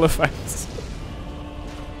particle effects.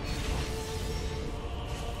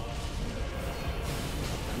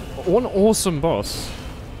 What an awesome boss.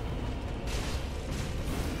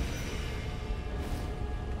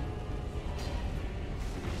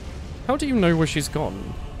 How do you know where she's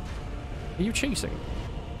gone? Are you cheating?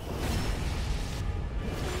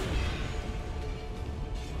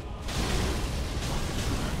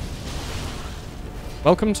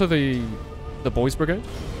 Welcome to the boys brigade.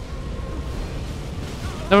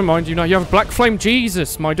 Never mind, you know, you have Black Flame.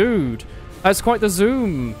 Jesus, my dude. That's quite the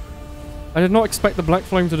zoom. I did not expect the Black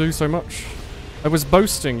Flame to do so much. I was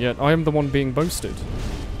boasting, yet I am the one being boasted.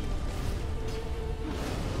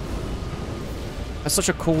 That's such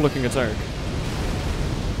a cool looking attack.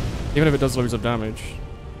 Even if it does loads of damage.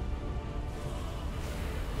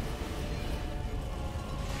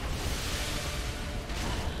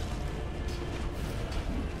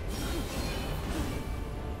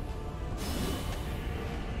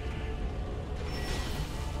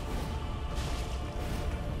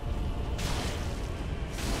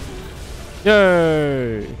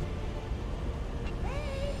 Yay!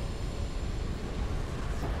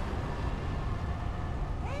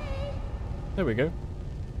 There we go.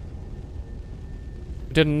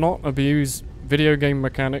 Did not abuse video game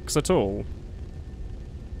mechanics at all.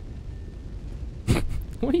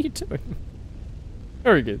 What are you doing?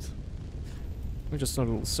 Very good. We just had a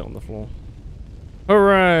little sit on the floor.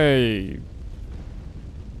 Hooray!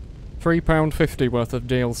 £3.50 worth of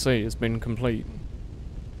DLC has been complete.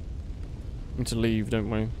 Need to leave, don't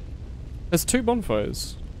we? There's 2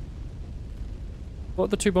 bonfires. What are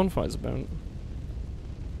the 2 bonfires about?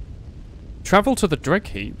 Travel to the Dreg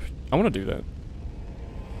Heap? I want to do that.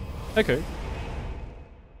 Okay.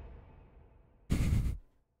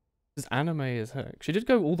 This anime as heck. She did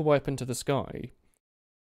go all the way up into the sky.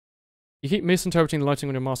 You keep misinterpreting the lighting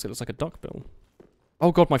on your mask, it looks like a duckbill.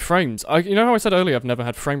 Oh god, my frames. You know how I said earlier I've never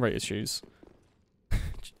had frame rate issues?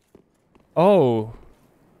 Oh.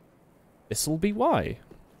 This'll be why.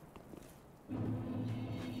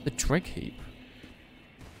 The Dreg Heap.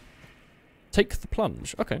 Take the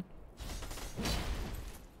plunge. Okay.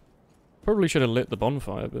 Probably should have lit the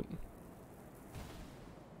bonfire, but...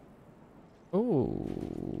 Oh,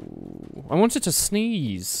 I wanted to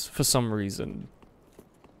sneeze for some reason.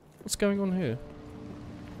 What's going on here?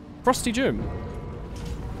 Frosty Jim.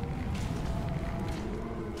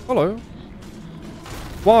 Hello.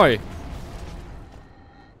 Why?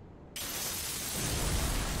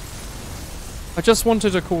 I just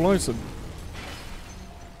wanted a cool item.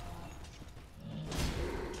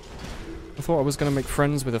 I thought I was going to make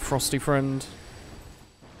friends with a frosty friend.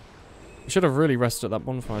 I should have really rested at that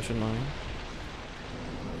bonfire, shouldn't I?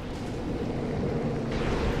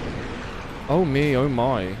 Oh me, oh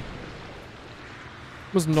my.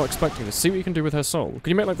 Was not expecting this. See what you can do with her soul. Can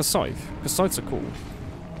you make like the Scythe? Because Scythes are cool.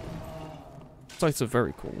 Scythes are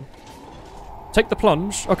very cool. Take the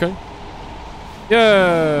plunge. Okay.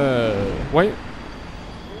 Yeah. Wait.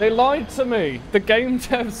 They lied to me. The game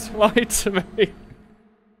devs lied to me.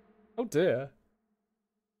 Oh dear.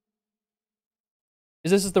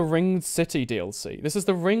 This is the Ringed City DLC. This is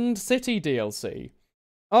the Ringed City DLC.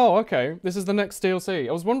 Oh, okay. This is the next DLC.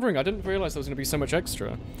 I was wondering, I didn't realize there was going to be so much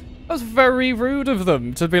extra. That was very rude of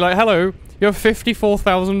them to be like, hello, you have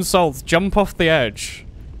 54,000 souls, jump off the edge.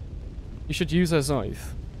 You should use her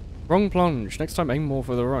Scythe. Wrong plunge. Next time aim more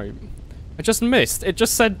for the right. I just missed. It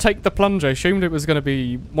just said take the plunge. I assumed it was going to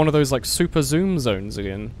be one of those like super zoom zones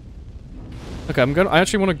again. Okay, I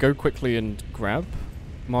actually want to go quickly and grab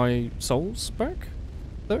my souls back,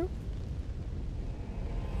 though.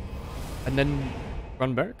 And then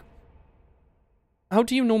run back. How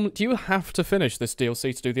do you have to finish this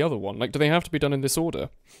DLC to do the other one? Like, do they have to be done in this order?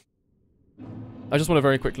 I just want to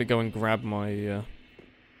very quickly go and grab my,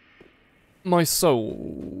 my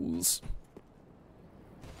souls.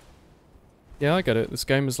 Yeah, I get it. This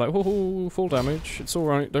game is like, oh, full damage. It's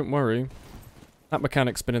alright, don't worry. That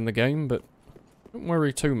mechanic's been in the game, but don't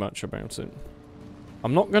worry too much about it.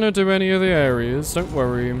 I'm not gonna do any of the areas, don't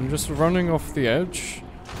worry. I'm just running off the edge.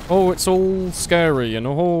 Oh, it's all scary and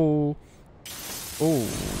oh. Oh.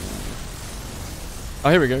 Oh,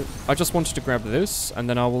 here we go. I just wanted to grab this, and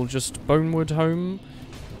then I will just bonewood home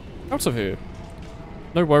out of here.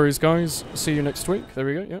 No worries, guys. See you next week. There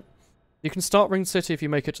we go, yep. You can start Ring City if you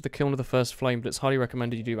make it to the kiln of the first flame, but it's highly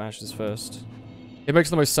recommended you do Ashes first. It makes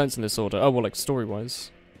the most sense in this order. Oh, well, like,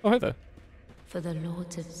 story-wise. Oh, hey there. For the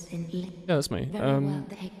Lords of St. Yeah, that's me.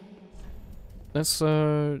 Let's,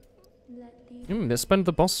 let's spend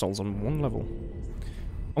the boss souls on one level.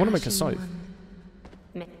 I want to make a scythe.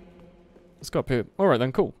 Let's go up here. Alright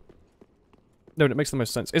then, cool. No, it makes the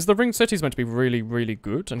most sense. Is the Ring City's meant to be really, really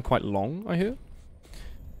good and quite long, I hear?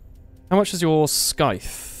 How much is your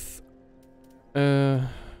Scythe? Rose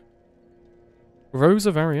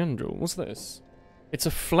of Ariandel. What's this? It's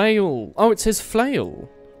a flail. Oh, it's his flail.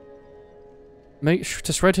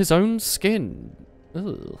 To shred his own skin.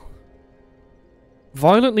 Ugh.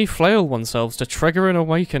 Violently flail oneself to trigger an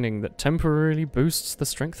awakening that temporarily boosts the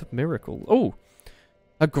strength of miracle. Oh,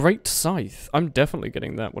 a great scythe. I'm definitely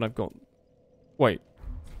getting that when I've got... Wait,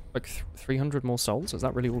 like 300 more souls? Is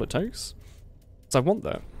that really all it takes? Because I want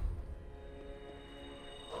that.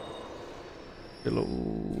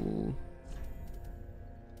 Hello.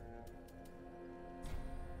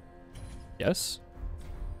 Yes?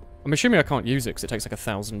 I'm assuming I can't use it because it takes like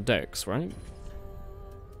 1,000 dex, right?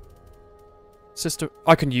 Sister,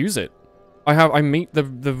 I can use it. I meet the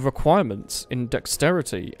requirements in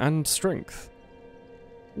dexterity and strength.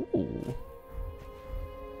 Ooh.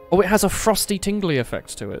 Oh, it has a frosty tingly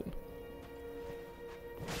effect to it.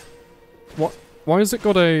 What? Why has it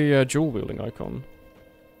got a dual wielding icon?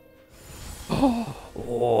 Oh.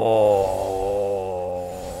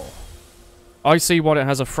 I see what it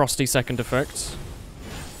has a frosty second effect.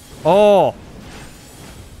 Oh.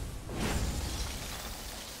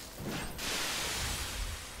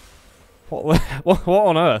 What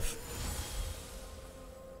on earth?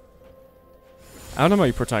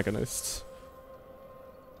 Anime protagonists.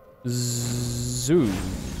 Zoom.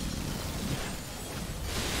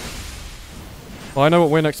 Well, I know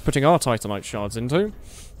what we're next putting our Titanite shards into.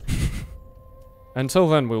 Until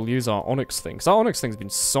then, we'll use our Onyx thing. Because our Onyx thing's been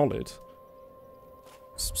solid.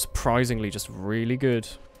 Surprisingly just really good.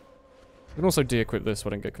 We can also de-equip this so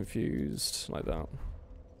I don't get confused. Like that.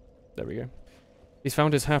 There we go. He's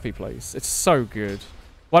found his happy place. It's so good.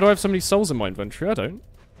 Why do I have so many souls in my inventory? I don't.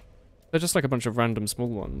 They're just like a bunch of random small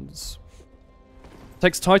ones.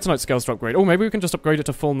 Takes Titanite scales to upgrade. Oh, maybe we can just upgrade it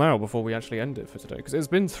to full now before we actually end it for today. Because it's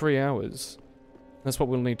been 3 hours. That's what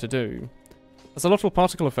we'll need to do. There's a lot of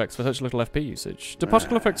particle effects for such little FP usage. Do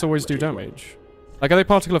particle effects always do damage? Like, are they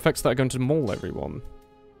particle effects that are going to maul everyone?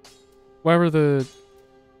 Where are the...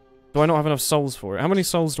 Do I not have enough souls for it? How many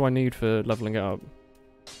souls do I need for leveling it up?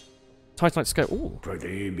 Titanite scale. Ooh.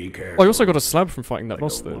 Oh, I also got a slab from fighting that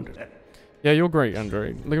boss then. Yeah, you're great,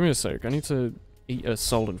 Andre. Look, give me a sec. I need to eat a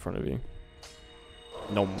soul in front of you.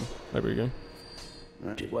 Nom. There we go.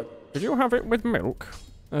 Did you have it with milk?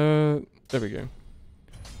 There we go.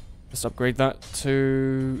 Let's upgrade that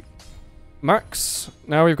to max.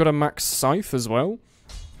 Now we've got a max scythe as well.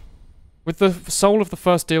 With the soul of the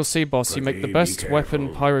first DLC boss, you make the best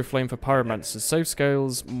weapon Pyroflame for pyromancers. Save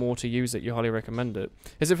scales, more to use it, you highly recommend it.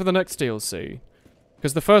 Is it for the next DLC?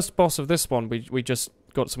 Because the first boss of this one, we just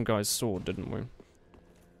got some guy's sword, didn't we?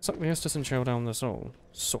 Suck the Estus and chow down the soul.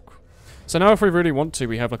 Suck. So now if we really want to,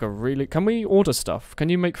 we have like a really... Can we order stuff? Can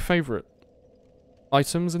you make favourite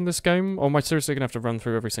items in this game? Or am I seriously going to have to run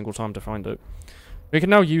through every single time to find it? We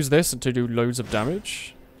can now use this to do loads of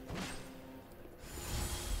damage.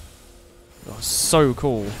 Oh, so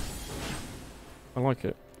cool. I like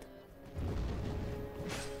it.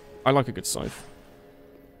 I like a good scythe.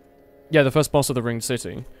 Yeah, the first boss of the Ringed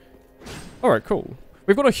City. Alright, cool.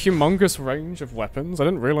 We've got a humongous range of weapons. I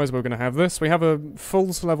didn't realise we were going to have this. We have a full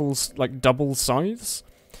level, like, double scythes.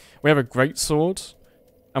 We have a greatsword.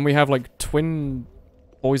 And we have, like, twin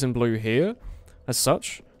boys in blue here, as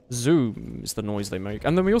such. Zoom is the noise they make.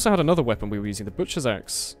 And then we also had another weapon we were using, the Butcher's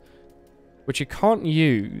Axe. Which you can't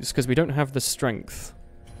use, because we don't have the strength.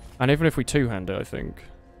 And even if we two-hand it, I think.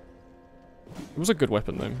 It was a good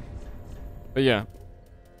weapon, though. But yeah.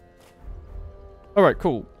 Alright,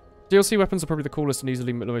 cool. DLC weapons are probably the coolest and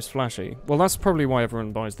easily the most flashy. Well, that's probably why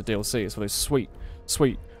everyone buys the DLC. It's for those sweet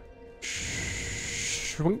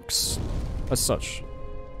shrinks as such.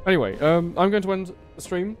 Anyway, I'm going to end the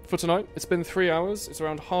stream for tonight. It's been 3 hours. It's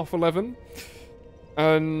around 11:30.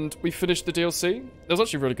 And we finished the DLC. There was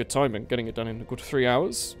actually really good timing, getting it done in a good 3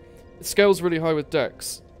 hours. It scales really high with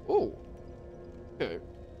Dex. Oh. Okay.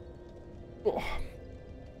 Oh.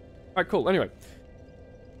 Alright, cool. Anyway.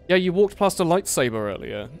 Yeah, you walked past a lightsaber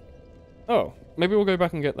earlier. Oh, maybe we'll go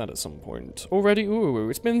back and get that at some point. Already? Ooh,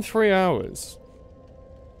 it's been 3 hours.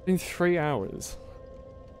 It's been 3 hours.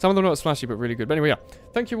 Some of them not as flashy, but really good. But anyway, yeah.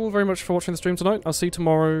 Thank you all very much for watching the stream tonight. I'll see you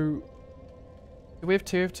tomorrow. Do we have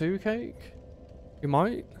TF2 cake? We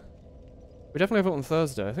might. We definitely have it on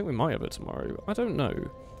Thursday. I think we might have it tomorrow. I don't know.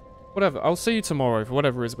 Whatever. I'll see you tomorrow for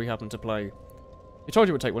whatever it is we happen to play. You told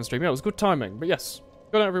you it would take one stream. Yeah, it was good timing. But yes.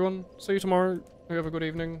 Good night, everyone. See you tomorrow. Hope you have a good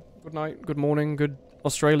evening, good night, good morning, good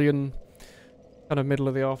Australian kind of middle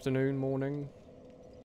of the afternoon, morning.